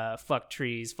 fuck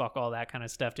Trees, fuck all that kind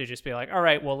of stuff, to just be like, all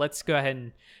right, well, let's go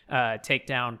ahead and take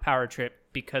down Power Trip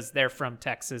because they're from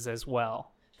Texas as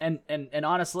well. And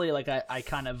honestly, like I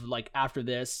kind of like after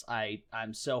this,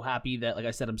 I'm so happy that, like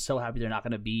I said, I'm so happy they're not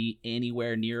going to be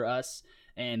anywhere near us.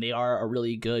 And they are a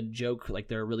really good joke. Like,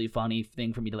 they're a really funny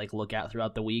thing for me to like look at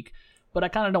throughout the week. But I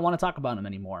kind of don't want to talk about them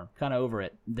anymore. Kind of over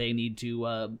it. They need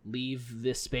to leave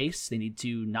this space. They need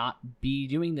to not be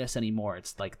doing this anymore.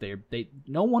 It's like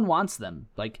no one wants them.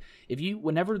 Like,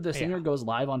 whenever the singer goes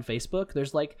live on Facebook,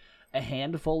 there's like a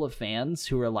handful of fans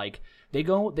who are like,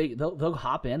 they'll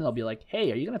hop in and they'll be like,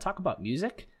 hey, are you going to talk about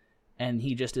music? And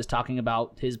he just is talking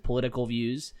about his political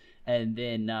views. And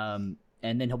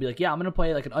then he'll be like, yeah, I'm going to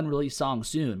play like an unreleased song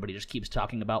soon, but he just keeps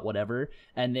talking about whatever.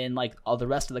 And then like all the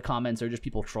rest of the comments are just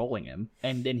people trolling him.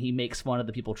 And then he makes fun of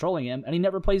the people trolling him, and he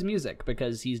never plays music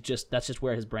because that's just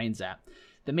where his brain's at.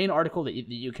 The main article that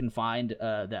you can find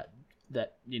that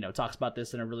talks about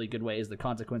this in a really good way is the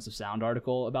Consequence of Sound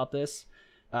article about this.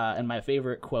 And my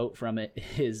favorite quote from it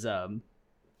is,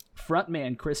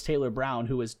 frontman Chris Taylor Brown,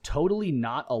 who is totally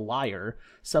not a liar,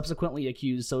 subsequently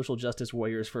accused social justice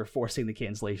warriors for forcing the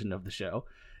cancellation of the show.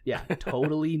 Yeah,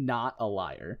 totally not a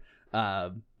liar.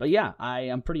 But yeah, I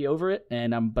am pretty over it,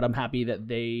 but I'm happy that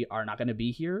they are not going to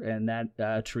be here, and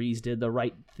that Trees did the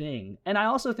right thing. And I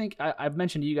also think, I've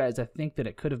mentioned to you guys, I think that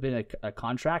it could have been a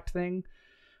contract thing.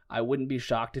 I wouldn't be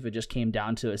shocked if it just came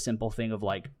down to a simple thing of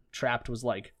like, Trapt was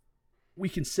like, we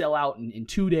can sell out in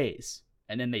 2 days.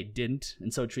 And then they didn't.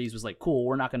 And so Trees was like, cool,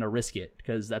 we're not going to risk it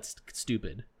because that's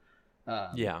stupid.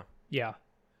 Yeah.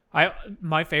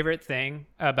 My favorite thing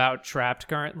about Trapt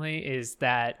currently is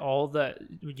that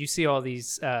you see all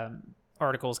these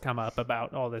articles come up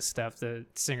about all this stuff, the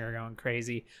singer going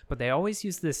crazy, but they always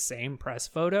use this same press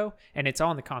photo, and it's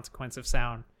on the Consequence of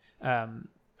Sound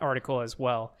article as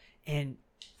well. And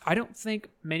I don't think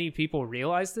many people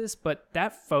realize this, but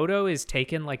that photo is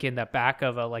taken like in the back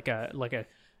of a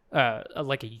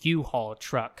like a U-Haul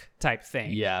truck type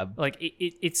thing. Yeah. Like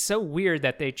it's so weird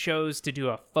that they chose to do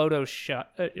a photo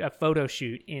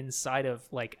shoot inside of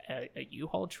like a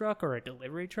U-Haul truck or a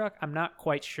delivery truck. I'm not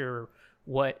quite sure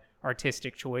what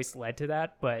artistic choice led to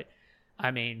that, but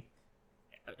I mean,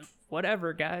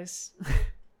 whatever, guys.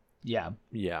 Yeah.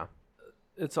 Yeah.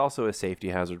 It's also a safety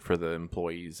hazard for the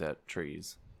employees at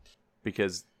Trees,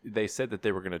 because they said that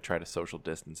they were going to try to social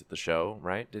distance at the show,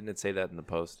 right? Didn't it say that in the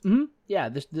post? Mm-hmm. Yeah,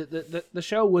 the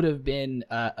show would have been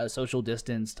a social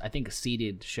distanced, I think, a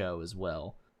seated show as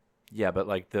well. Yeah, but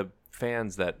like the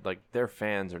fans their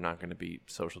fans are not going to be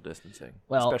social distancing,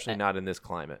 well, especially not in this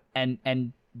climate.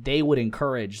 And they would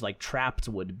encourage, like, Trapped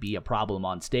would be a problem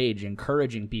on stage,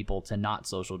 encouraging people to not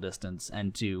social distance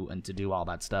and to do all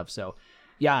that stuff. So,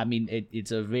 yeah, I mean,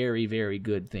 it's a very, very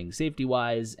good thing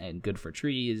safety-wise, and good for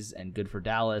Trees, and good for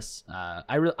Dallas.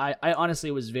 I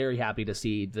honestly was very happy to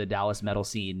see the Dallas metal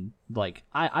scene. Like,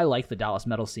 I like the Dallas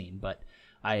metal scene, but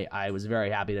I was very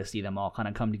happy to see them all kind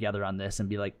of come together on this and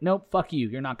be like, nope, fuck you,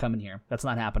 you're not coming here. That's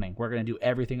not happening. We're going to do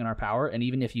everything in our power, and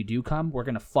even if you do come, we're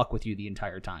going to fuck with you the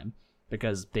entire time,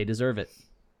 because they deserve it.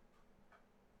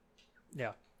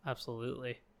 Yeah,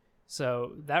 absolutely.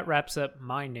 So that wraps up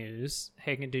my news.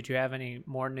 Hagen, did you have any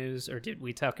more news, or did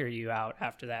we tucker you out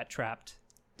after that Trapped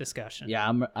discussion? Yeah,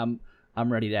 I'm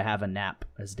ready to have a nap,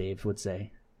 as Dave would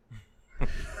say.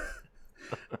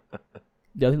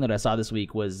 The other thing that I saw this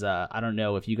week was I don't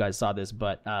know if you guys saw this,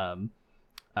 but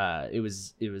it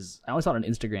was I only saw it on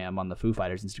Instagram, on the Foo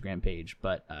Fighters Instagram page,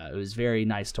 but it was very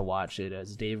nice to watch. It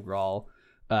as Dave Grohl,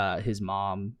 his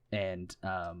mom, and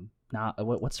now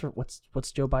what's Joe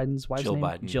Biden's wife's Jill name?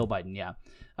 Biden. Jill Biden, yeah.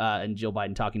 And Jill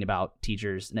Biden talking about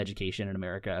teachers and education in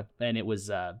America, and it was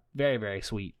very, very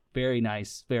sweet, very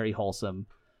nice, very wholesome.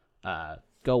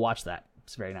 Go watch that.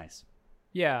 It's very nice.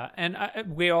 Yeah, and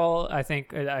I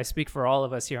think I speak for all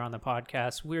of us here on the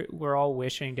podcast. We're all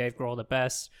wishing Dave Grohl the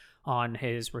best on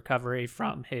his recovery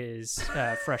from his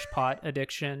fresh pot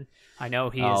addiction. I know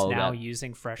he is now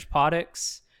using Fresh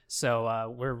Potix,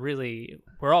 so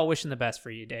we're all wishing the best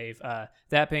for you, Dave.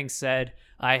 That being said,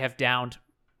 I have downed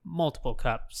multiple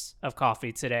cups of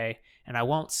coffee today, and I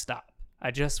won't stop.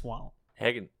 I just won't.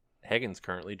 Hagen's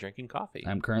currently drinking coffee.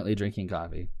 I'm currently drinking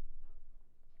coffee.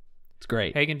 It's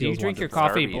great. Hagen, do you drink your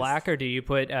coffee black, or do you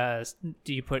put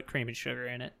cream and sugar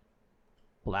in it?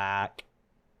 Black.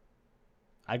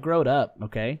 I growed up,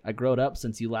 okay? I growed up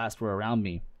since you last were around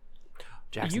me.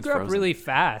 Jackson's you grew frozen. up really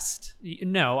fast.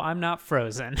 No, I'm not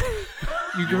frozen.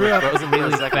 You grew up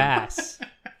really fast.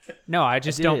 No, I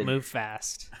just don't move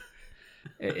fast.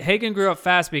 Hagen grew up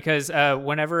fast because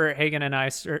whenever Hagen and I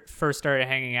first started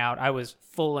hanging out, I was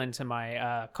full into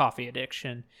my coffee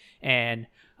addiction, and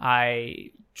I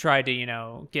tried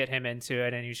to, get him into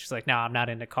it, and he's just like, no, I'm not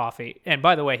into coffee. And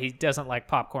by the way, he doesn't like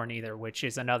popcorn either, which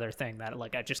is another thing that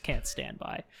I just can't stand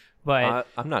by. But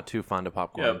I'm not too fond of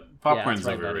popcorn. Yeah, popcorn's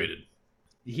right, overrated.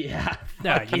 Yeah.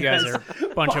 No, you guys are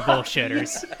a bunch of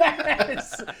bullshitters.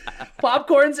 Yes.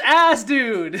 Popcorn's ass,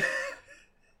 dude.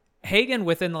 Hagen,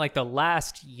 within the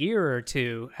last year or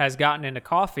two, has gotten into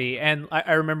coffee, and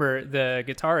I remember the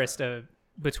guitarist of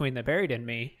Between the Buried and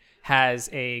Me has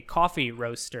a coffee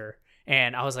roaster,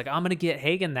 and I was like, I'm gonna get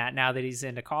Hagen that now that he's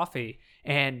into coffee.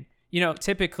 And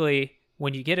typically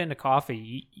when you get into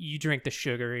coffee, you drink the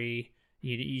sugary,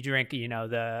 you drink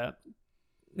the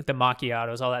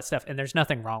macchiatos, all that stuff, and there's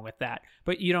nothing wrong with that.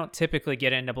 But you don't typically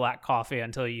get into black coffee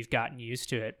until you've gotten used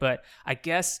to it. But I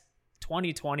guess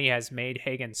 2020 has made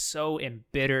Hagen so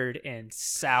embittered and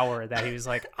sour that he was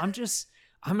like, I'm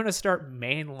gonna start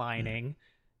mainlining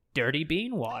dirty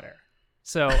bean water.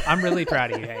 So I'm really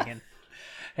proud of you, Hagen.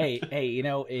 Hey,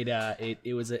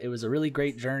 it was a really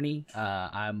great journey.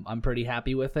 I'm pretty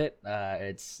happy with it.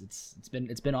 It's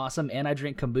been awesome, and I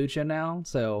drink kombucha now.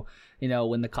 So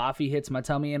when the coffee hits my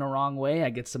tummy in a wrong way, I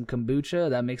get some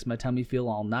kombucha. That makes my tummy feel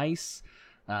all nice.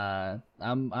 It's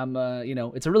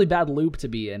a really bad loop to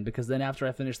be in, because then after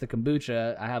I finish the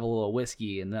kombucha, I have a little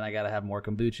whiskey, and then I gotta have more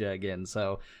kombucha again.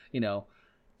 So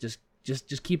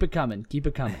just keep it coming. Keep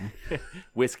it coming.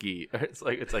 Whiskey. It's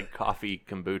like coffee,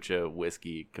 kombucha,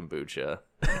 whiskey, kombucha.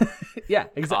 Yeah,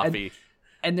 exactly. Coffee.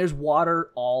 And there's water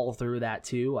all through that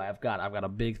too. I've got a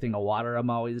big thing of water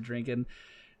I'm always drinking.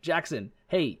 Jackson,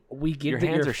 hey, we get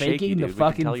that you're faking the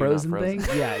fucking frozen thing.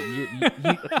 Yeah,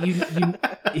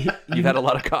 you've had a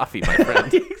lot of coffee, my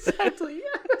friend. Exactly.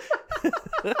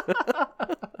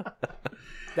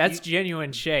 That's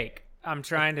genuine shake. I'm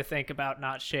trying to think about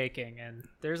not shaking, and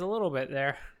there's a little bit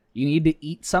there. You need to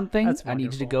eat something. That's I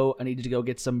need you to go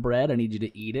get some bread. I need you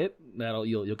to eat it.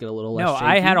 You'll get a little less No, shaky.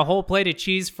 I had a whole plate of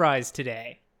cheese fries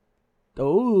today.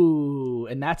 Oh,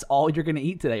 and that's all you're going to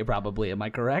eat today, probably. Am I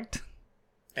correct?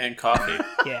 And coffee.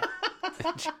 Yeah.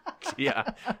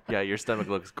 Yeah, your stomach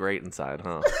looks great inside,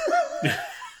 huh?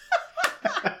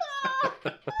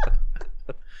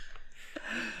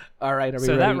 All right, are we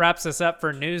So ready? that wraps us up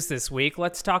for news this week.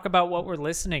 Let's talk about what we're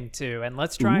listening to, and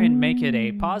let's try and make it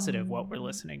a positive what we're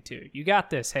listening to. You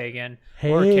got this, Hagen,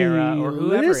 or Kara, or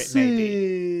whoever it may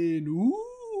be.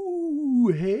 Ooh,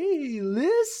 hey,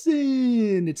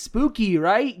 listen. It's spooky,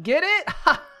 right? Get it?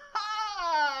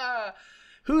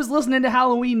 Who's listening to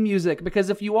Halloween music? Because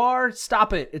if you are,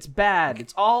 stop it. It's bad.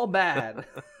 It's all bad.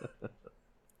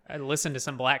 I listened to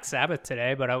some Black Sabbath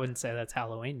today, but I wouldn't say that's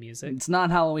Halloween music. It's not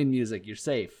Halloween music. You're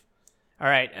safe. All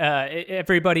right,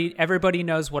 everybody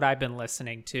knows what I've been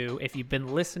listening to. If you've been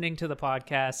listening to the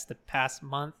podcast the past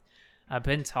month, I've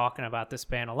been talking about this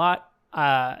band a lot.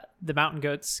 The Mountain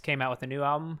Goats came out with a new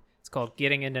album. It's called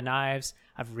Getting Into Knives.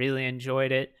 I've really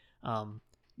enjoyed it.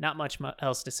 Not much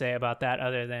else to say about that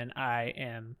other than I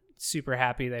am super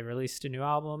happy they released a new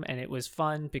album, and it was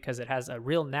fun because it has a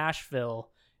real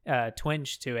Nashville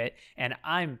twinge to it, and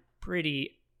I'm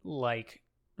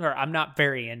not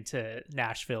very into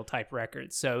Nashville type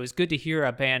records, so it was good to hear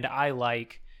a band I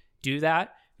like do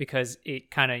that, because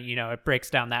it kind of, it breaks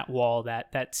down that wall,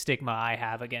 that stigma I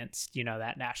have against,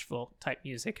 that Nashville type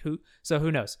music.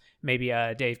 Who knows? Maybe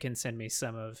Dave can send me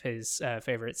some of his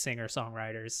favorite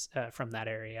singer-songwriters from that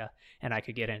area, and I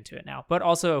could get into it now. But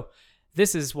also,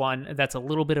 this is one that's a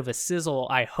little bit of a sizzle,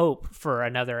 I hope, for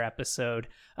another episode.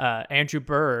 Andrew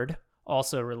Bird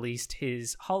also released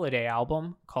his holiday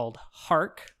album called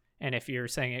Hark, and if you're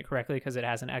saying it correctly because it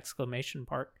has an exclamation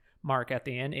mark at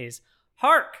the end, is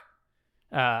Hark!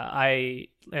 I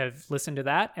have listened to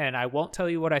that, and I won't tell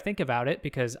you what I think about it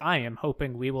because I am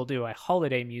hoping we will do a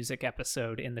holiday music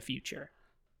episode in the future.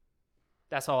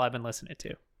 That's all I've been listening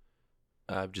to.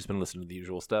 I've just been listening to the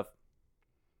usual stuff.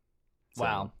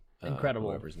 Wow. Incredible.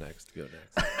 Whoever's next, go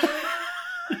next.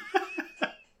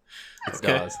 It's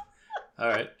Okay. Dawes. All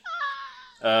right.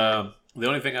 The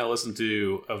only thing I listened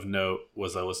to of note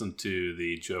was I listened to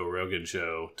the Joe Rogan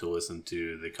show to listen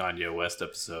to the Kanye West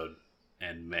episode,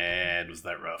 and man, was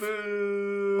that rough.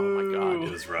 Oh my god,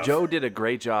 It was rough. Joe did a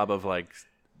great job of like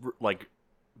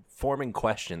forming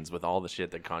questions with all the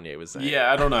shit that Kanye was saying.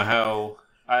 Yeah, I don't know how.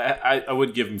 I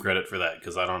would give him credit for that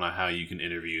because I don't know how you can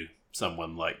interview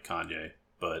someone like Kanye,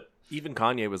 but Even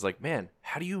Kanye was like, "Man,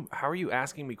 how are you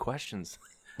asking me questions?"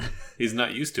 he's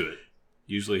not used to it.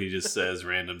 Usually he just says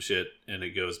random shit and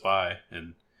it goes by,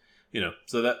 and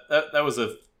so that was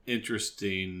a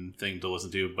interesting thing to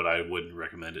listen to, but I wouldn't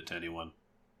recommend it to anyone.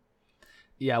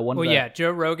 Yeah,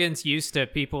 Joe Rogan's used to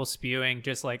people spewing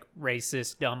just like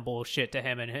racist, dumb bullshit to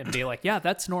him, and him be like, yeah,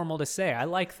 that's normal to say. I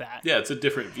like that. Yeah, it's a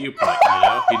different viewpoint,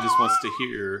 He just wants to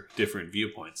hear different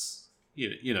viewpoints.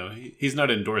 He's not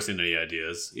endorsing any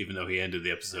ideas, even though he ended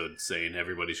the episode saying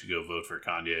everybody should go vote for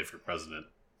Kanye for president.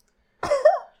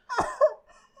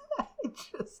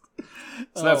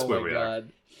 So that's where we are.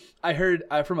 I heard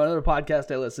from another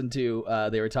podcast I listened to,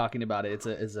 they were talking about it.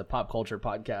 It's a pop culture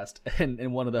podcast,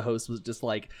 and one of the hosts was just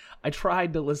like, I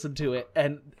tried to listen to it,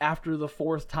 and after the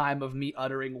fourth time of me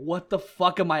uttering, what the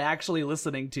fuck am I actually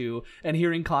listening to, and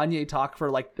hearing Kanye talk for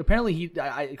like, apparently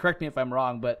correct me if I'm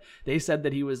wrong, but they said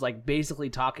that he was like basically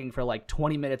talking for like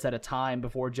 20 minutes at a time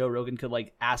before Joe Rogan could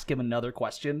like ask him another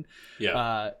question.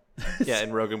 Yeah. Yeah,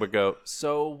 and Rogan would go,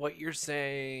 "So what you're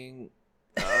saying?"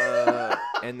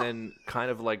 And then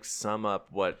kind of like sum up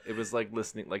what it was like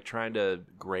listening, like trying to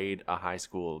grade a high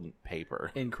school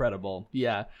paper. Incredible.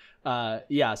 Yeah.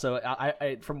 So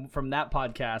I from that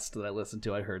podcast that I listened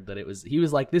to, I heard that he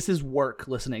was like, this is work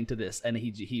listening to this. And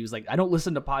he was like, I don't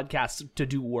listen to podcasts to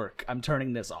do work. I'm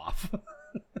turning this off.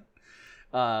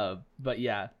 But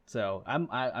yeah, so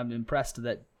I'm impressed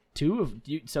that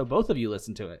both of you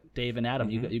listened to it. Dave and Adam,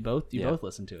 Mm-hmm. you both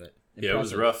listened to it. Yeah, it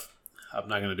was rough. I'm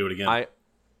not going to do it again.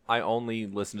 I only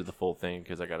listened to the full thing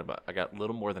because I got a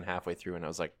little more than halfway through, and I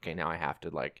was like, okay, now I have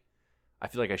to I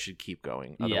feel like I should keep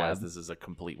going. Otherwise, this is a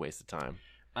complete waste of time.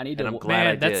 I need to. I'm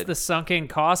glad that's the sunken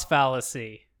cost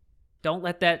fallacy. Don't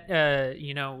let that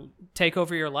take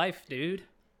over your life, dude.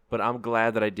 But I'm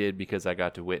glad that I did because I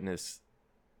got to witness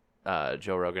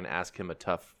Joe Rogan ask him a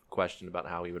tough question about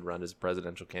how he would run his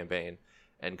presidential campaign,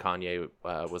 and Kanye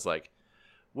was like,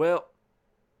 well.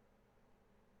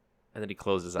 And then he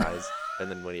closed his eyes, and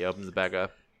then when he opens it back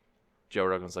up, Joe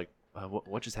Rogan's like,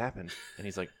 what just happened? And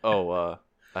he's like, I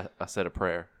said a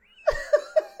prayer.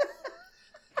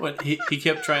 But he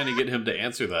kept trying to get him to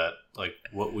answer that. Like,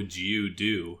 what would you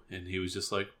do? And he was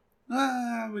just like,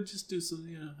 I would just do some,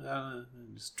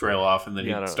 just trail off. And then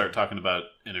he'd start talking about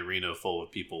an arena full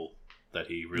of people that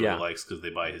he really likes because they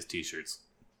buy his T-shirts.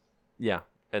 Yeah,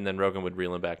 and then Rogan would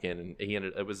reel him back in, and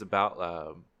it was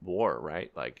about war,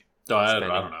 right? Like, I don't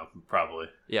know, probably.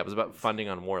 Yeah, it was about funding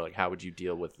on war. Like, how would you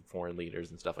deal with foreign leaders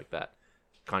and stuff like that?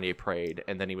 Kanye prayed,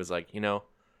 and then he was like,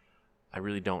 I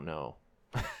really don't know,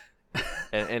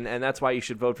 and that's why you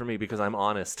should vote for me, because I'm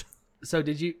honest. So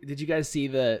did you guys see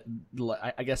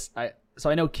so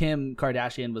I know Kim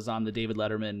Kardashian was on the David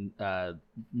Letterman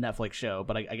Netflix show,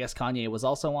 but I guess Kanye was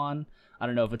also on. I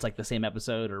don't know if it's like the same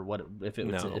episode or what, if it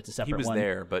was it's a separate one. He was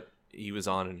there, but he was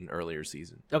on in an earlier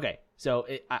season. Okay, so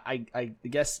I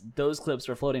guess those clips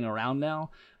are floating around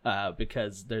now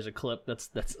because there's a clip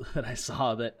that I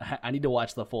saw that I need to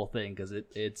watch the full thing because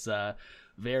it's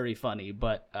very funny.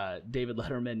 But David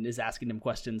Letterman is asking him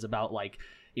questions about, like,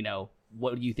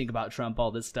 what do you think about Trump,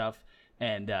 all this stuff,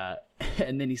 and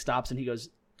then he stops and he goes,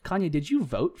 Kanye, did you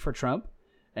vote for Trump?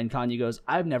 And Kanye goes,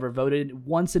 I've never voted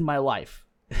once in my life.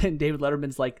 And David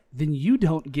Letterman's like, then you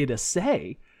don't get a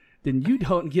say. Yep.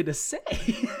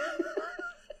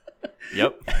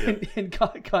 And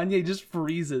Kanye just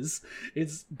freezes.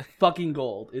 It's fucking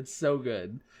gold. It's so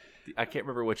good. I can't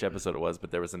remember which episode it was,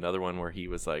 but there was another one where he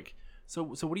was like, so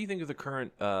what do you think of the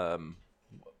current, what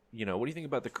do you think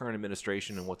about the current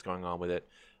administration and what's going on with it?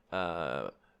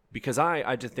 Because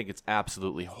I just think it's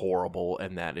absolutely horrible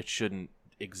and that it shouldn't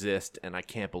exist, and I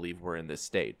can't believe we're in this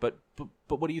state. But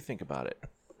what do you think about it?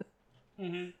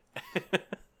 Mm-hmm.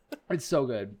 It's so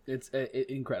good. It's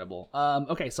incredible.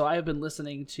 Okay, so I have been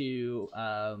listening to.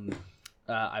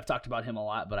 I've talked about him a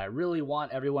lot, but I really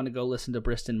want everyone to go listen to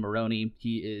Briston Maroney.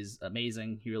 He is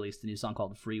amazing. He released a new song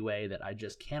called Freeway that I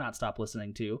just cannot stop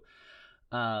listening to.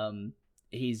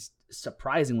 He's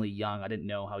surprisingly young. I didn't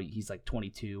know how he's like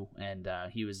 22, and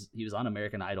he was on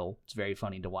American Idol. It's very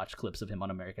funny to watch clips of him on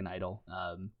American Idol,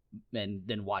 and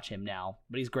then watch him now.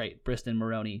 But he's great. Briston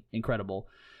Maroney, incredible.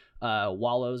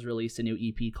 Wallows released a new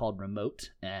EP called Remote,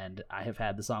 and I have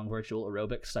had the song Virtual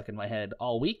Aerobic stuck in my head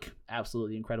all week.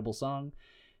 Absolutely incredible song.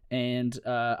 And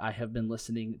I have been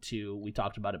listening to, we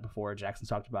talked about it before, Jackson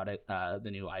talked about it, the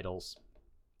new Idols.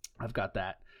 I've got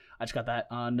that. I just got that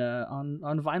on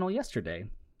vinyl yesterday.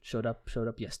 Showed up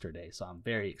yesterday, so I'm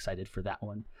very excited for that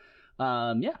one.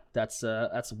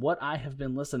 That's what I have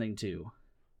been listening to.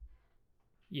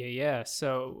 Yeah.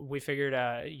 So we figured,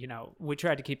 we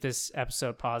tried to keep this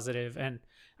episode positive, and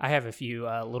I have a few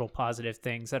little positive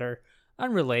things that are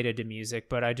unrelated to music,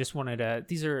 but I just wanted to.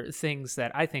 These are things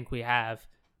that I think we have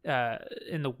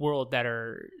in the world that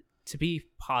are to be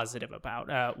positive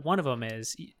about. One of them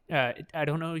is, I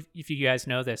don't know if you guys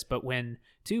know this, but when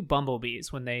two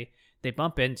bumblebees, when they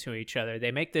bump into each other,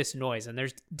 they make this noise, and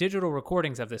there's digital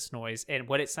recordings of this noise, and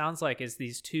what it sounds like is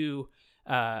these two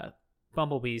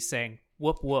bumblebees saying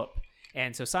whoop whoop.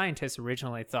 And so scientists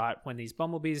originally thought when these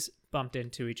bumblebees bumped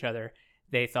into each other,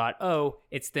 they thought, oh,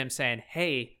 it's them saying,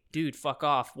 hey, dude, fuck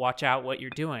off, watch out what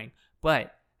you're doing.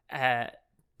 But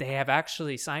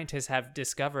scientists have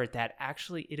discovered that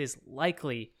actually it is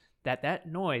likely that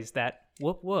noise, that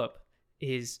whoop whoop,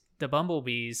 is the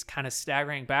bumblebees kind of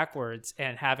staggering backwards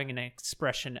and having an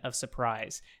expression of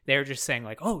surprise. They're just saying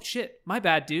like, oh shit, my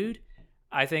bad, dude.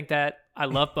 I think that I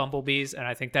love bumblebees, and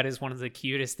I think that is one of the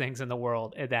cutest things in the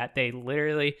world, that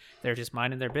they're just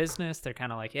minding their business. They're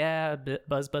kind of like, yeah,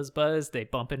 buzz, buzz, buzz. They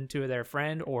bump into their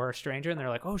friend or a stranger, and they're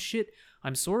like, oh shit,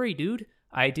 I'm sorry, dude.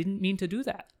 I didn't mean to do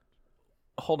that.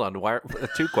 Hold on.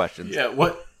 Two questions. Yeah,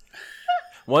 what?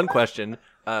 One question,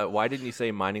 why didn't you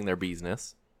say minding their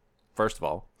business? First of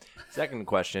all. Second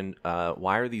question,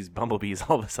 why are these bumblebees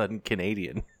all of a sudden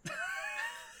Canadian?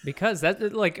 Because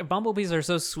bumblebees are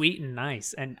so sweet and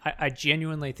nice, and I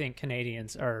genuinely think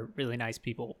Canadians are really nice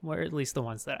people, or at least the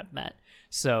ones that I've met.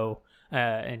 So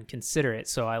and considerate.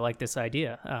 So I like this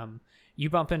idea. You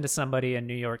bump into somebody in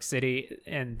New York City,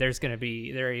 and they're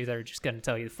either just going to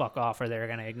tell you to fuck off, or they're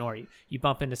going to ignore you. You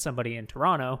bump into somebody in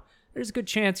Toronto, there's a good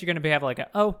chance you're going to have like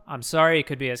oh, I'm sorry. It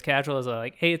could be as casual as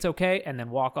like, hey, it's okay, and then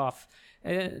walk off.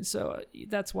 And so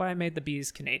that's why I made the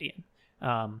bees Canadian.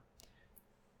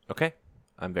 Okay.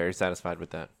 I'm very satisfied with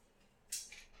that.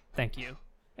 Thank you.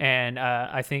 And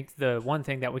I think the one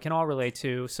thing that we can all relate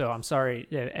to, so I'm sorry,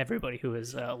 everybody who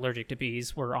is allergic to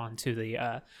bees, we're on to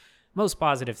the most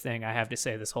positive thing I have to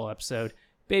say this whole episode.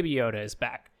 Baby Yoda is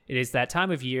back. It is that time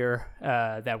of year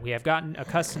that we have gotten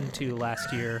accustomed to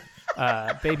last year.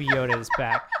 Baby Yoda is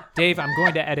back. Dave, I'm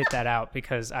going to edit that out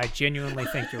because I genuinely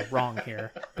think you're wrong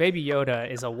here. Baby Yoda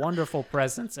is a wonderful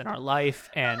presence in our life,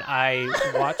 and I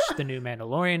watched the new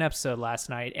Mandalorian episode last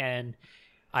night, and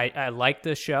I like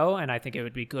the show, and I think it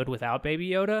would be good without Baby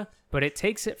Yoda, but it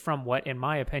takes it from what, in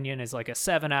my opinion, is like a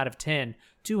 7 out of 10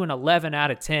 to an 11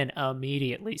 out of 10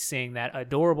 immediately, seeing that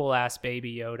adorable-ass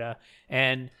Baby Yoda,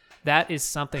 and that is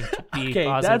something to be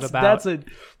positive about.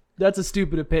 That's a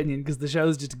stupid opinion because the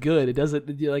show's just good. It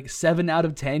doesn't like 7 out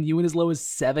of 10. You went as low as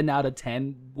 7 out of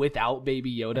 10 without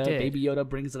Baby Yoda. Baby Yoda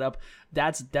brings it up.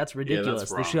 That's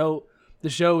ridiculous. Yeah, The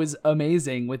show is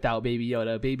amazing without Baby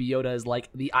Yoda. Baby Yoda is like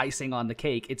the icing on the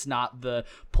cake. It's not the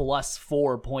plus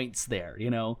 4 points there,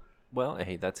 you know? Well,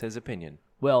 hey, that's his opinion.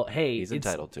 Well, hey, he's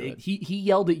entitled to it. He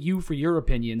yelled at you for your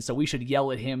opinion, so we should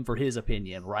yell at him for his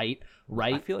opinion, right?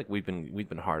 Right? I feel like we've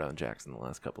been hard on Jackson the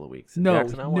last couple of weeks. No,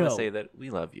 Jackson, I want to say that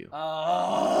we love you.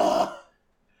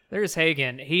 There's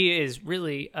Hagen. He is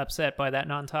really upset by that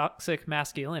non-toxic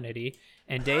masculinity,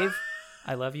 and Dave,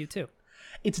 I love you too.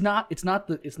 It's not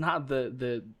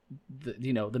the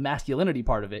you know, the masculinity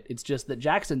part of it. It's just that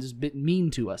Jackson's been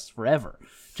mean to us forever.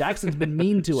 Jackson's been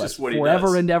mean to us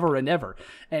forever and ever and ever.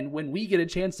 And when we get a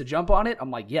chance to jump on it,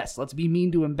 I'm like, yes, let's be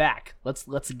mean to him back.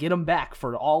 Let's get him back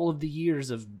for all of the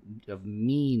years of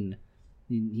mean.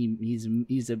 He's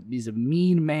a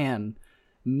mean man.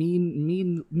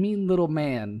 Mean little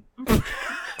man.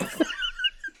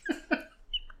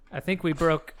 I think we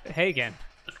broke Hagen.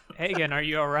 Hagen, are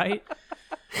you all right?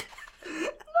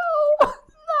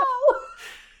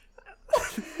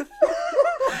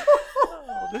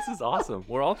 This is awesome.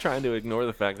 We're all trying to ignore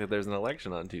the fact that there's an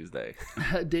election on Tuesday.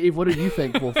 Dave, what are you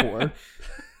thankful for?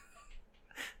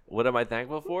 What am I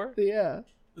thankful for? Yeah.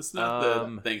 It's not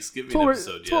the Thanksgiving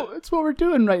episode yet. It's what we're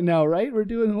doing right now, right? We're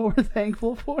doing what we're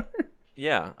thankful for.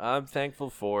 Yeah, I'm thankful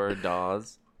for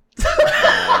Dawes.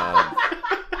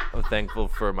 I'm thankful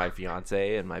for my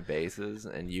fiance and my bases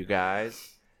and you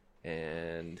guys.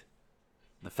 And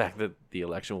the fact that the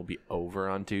election will be over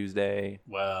on Tuesday.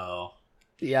 Well...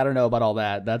 Yeah, I don't know about all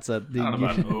that. That's a... I don't know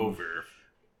about over.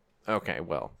 Okay,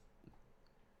 well.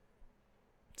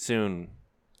 Soon.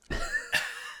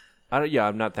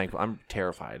 I'm not thankful. I'm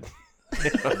terrified.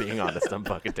 If I'm being honest, I'm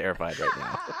fucking terrified right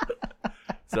now.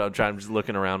 So I'm just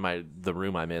looking around the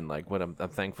room I'm in. Like, what I'm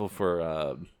thankful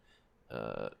for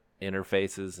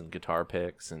interfaces and guitar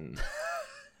picks and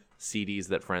CDs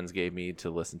that friends gave me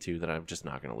to listen to that I'm just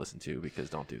not going to listen to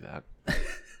because don't do that.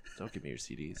 Don't give me your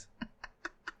CDs.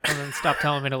 And then stop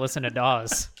telling me to listen to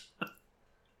Dawes.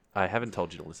 I haven't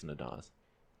told you to listen to Dawes.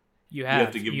 You have.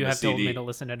 to give him You a have told CD. me to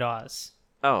listen to Dawes.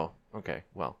 Oh, okay.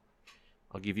 Well,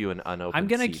 I'll give you an unopened I'm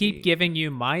gonna CD. keep giving you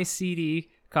my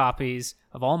CD copies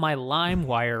of all my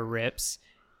LimeWire rips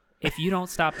if you don't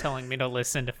stop telling me to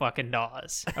listen to fucking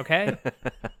Dawes. Okay?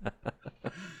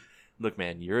 Look,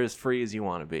 man, you're as free as you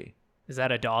want to be. Is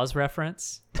that a Dawes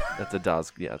reference? That's a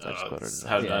Dawes. Yeah, that's actually That's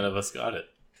how none of us got it.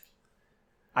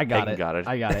 I got Hagen it. got it.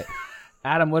 I got it.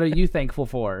 Adam, what are you thankful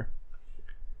for?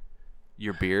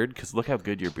 Your beard, because look how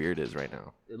good your beard is right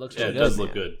now. It looks Yeah, so it good. does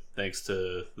look good. Thanks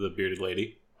to the bearded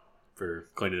lady for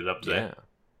cleaning it up today.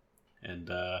 Yeah. And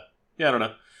yeah, I don't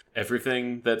know.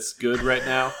 Everything that's good right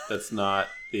now, that's not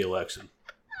the election.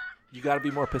 You got to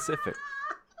be more Pacific.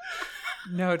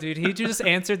 No, dude, he just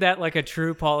answered that like a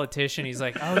true politician. He's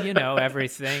like, oh, you know,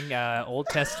 everything, Old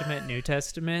Testament, New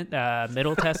Testament,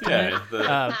 Middle Testament,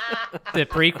 Yeah, the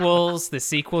prequels, the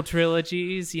sequel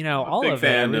trilogies, you know, all big of it.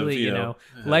 fan Really, of, you know,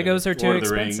 Legos are too Lord of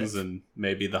the expensive. Rings and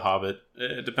maybe The Hobbit.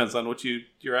 It depends on what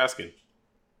you're asking.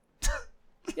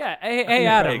 Yeah, hey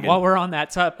Adam, Hagen. while we're on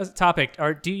that topic,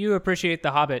 do you appreciate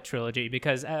the Hobbit trilogy?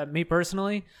 Because me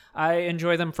personally, I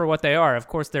enjoy them for what they are. Of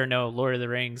course, they're no Lord of the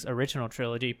Rings original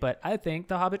trilogy, but I think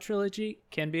the Hobbit trilogy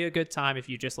can be a good time if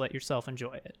you just let yourself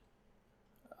enjoy it.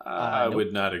 I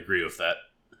would not agree with that.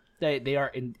 They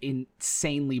are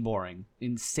insanely boring.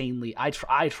 Insanely. I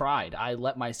tried. I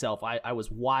let myself. I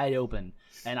was wide open,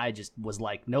 and I just was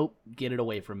like, nope, get it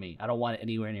away from me. I don't want it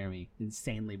anywhere near me.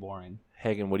 Insanely boring.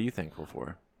 Hagen, what are you thankful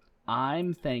for?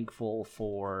 I'm thankful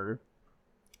for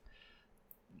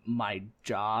my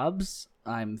jobs.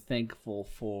 I'm thankful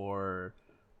for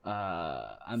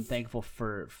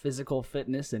physical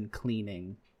fitness and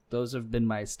cleaning. Those have been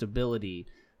my stability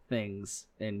things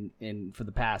in for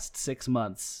the past 6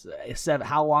 months.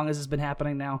 How long has this been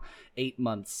happening now? 8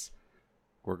 months.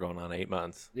 We're going on 8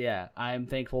 months. Yeah, I'm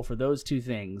thankful for those two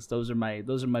things. Those are my.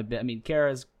 I mean,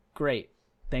 Kara's great.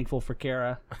 Thankful for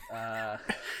Kara.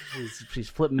 She's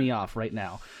flipping me off right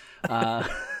now. I'm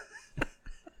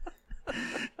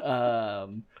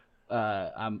gonna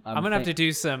have to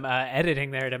do some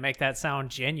editing there to make that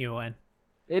sound genuine.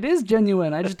 It is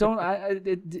genuine. I just don't.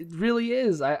 It really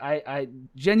is. I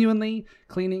genuinely,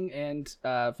 cleaning and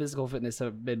physical fitness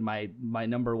have been my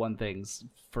number one things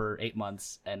for 8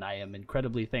 months, and I am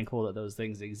incredibly thankful that those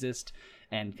things exist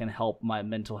and can help my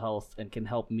mental health and can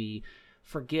help me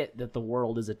forget that the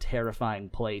world is a terrifying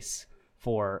place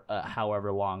for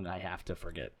however long I have to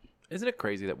forget. Isn't it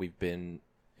crazy that we've been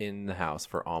in the house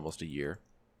for almost a year?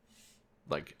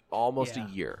 Like almost a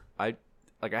year. I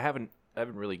haven't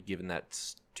really given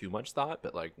that too much thought,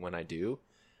 but like when I do,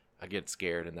 I get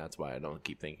scared, and that's why I don't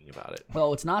keep thinking about it.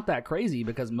 Well, it's not that crazy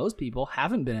because most people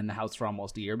haven't been in the house for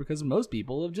almost a year because most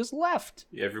people have just left.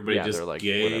 Yeah, everybody just like,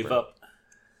 gave whatever. up.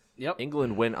 Yep.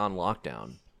 England went on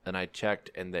lockdown, and I checked,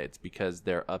 and it's because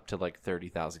they're up to like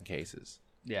 30,000 cases.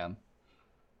 Yeah.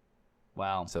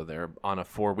 Wow. So they're on a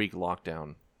 4-week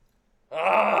lockdown.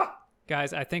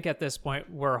 Guys, I think at this point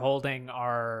we're holding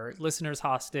our listeners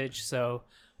hostage, so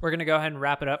we're going to go ahead and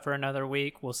wrap it up for another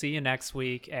week. We'll see you next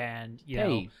week, and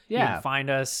you can find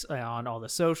us on all the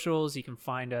socials. You can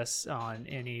find us on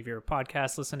any of your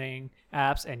podcast listening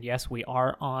apps, and yes, we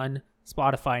are on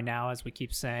Spotify now, as we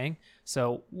keep saying.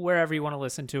 So wherever you want to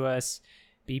listen to us,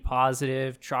 be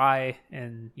positive, try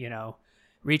and,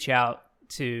 reach out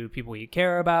to people you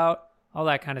care about, all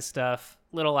that kind of stuff.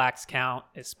 Little acts count,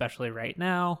 especially right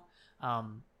now.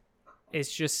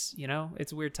 It's just,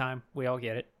 it's a weird time. We all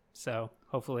get it. So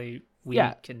hopefully we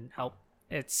can help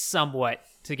it somewhat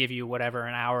to give you whatever,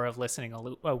 an hour of listening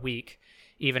a week,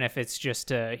 even if it's just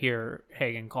to hear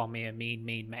Hagen call me a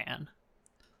mean man.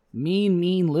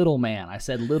 Mean little man. I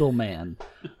said little man.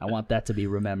 I want that to be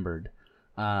remembered.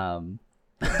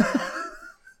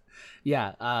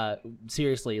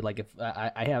 Seriously, like if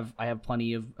I have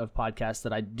plenty of podcasts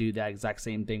that I do that exact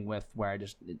same thing with, where I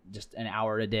just an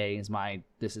hour a day is my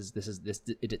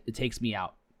it takes me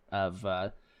out of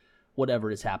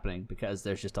whatever is happening, because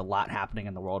there's just a lot happening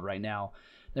in the world right now.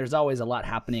 There's always a lot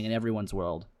happening in everyone's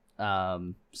world.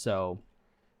 Thank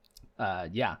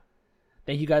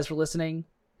you guys for listening.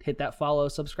 Hit that follow,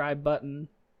 subscribe button.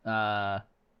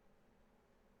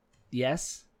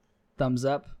 Yes, thumbs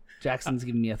up. Jackson's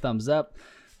giving me a thumbs up.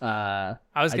 I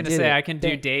was going to say I can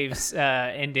do Dave's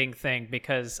ending thing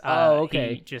because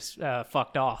he just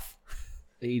fucked off.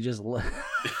 He just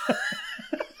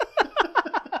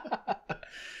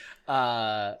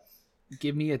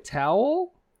give me a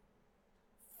towel.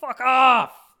 Fuck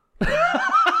off.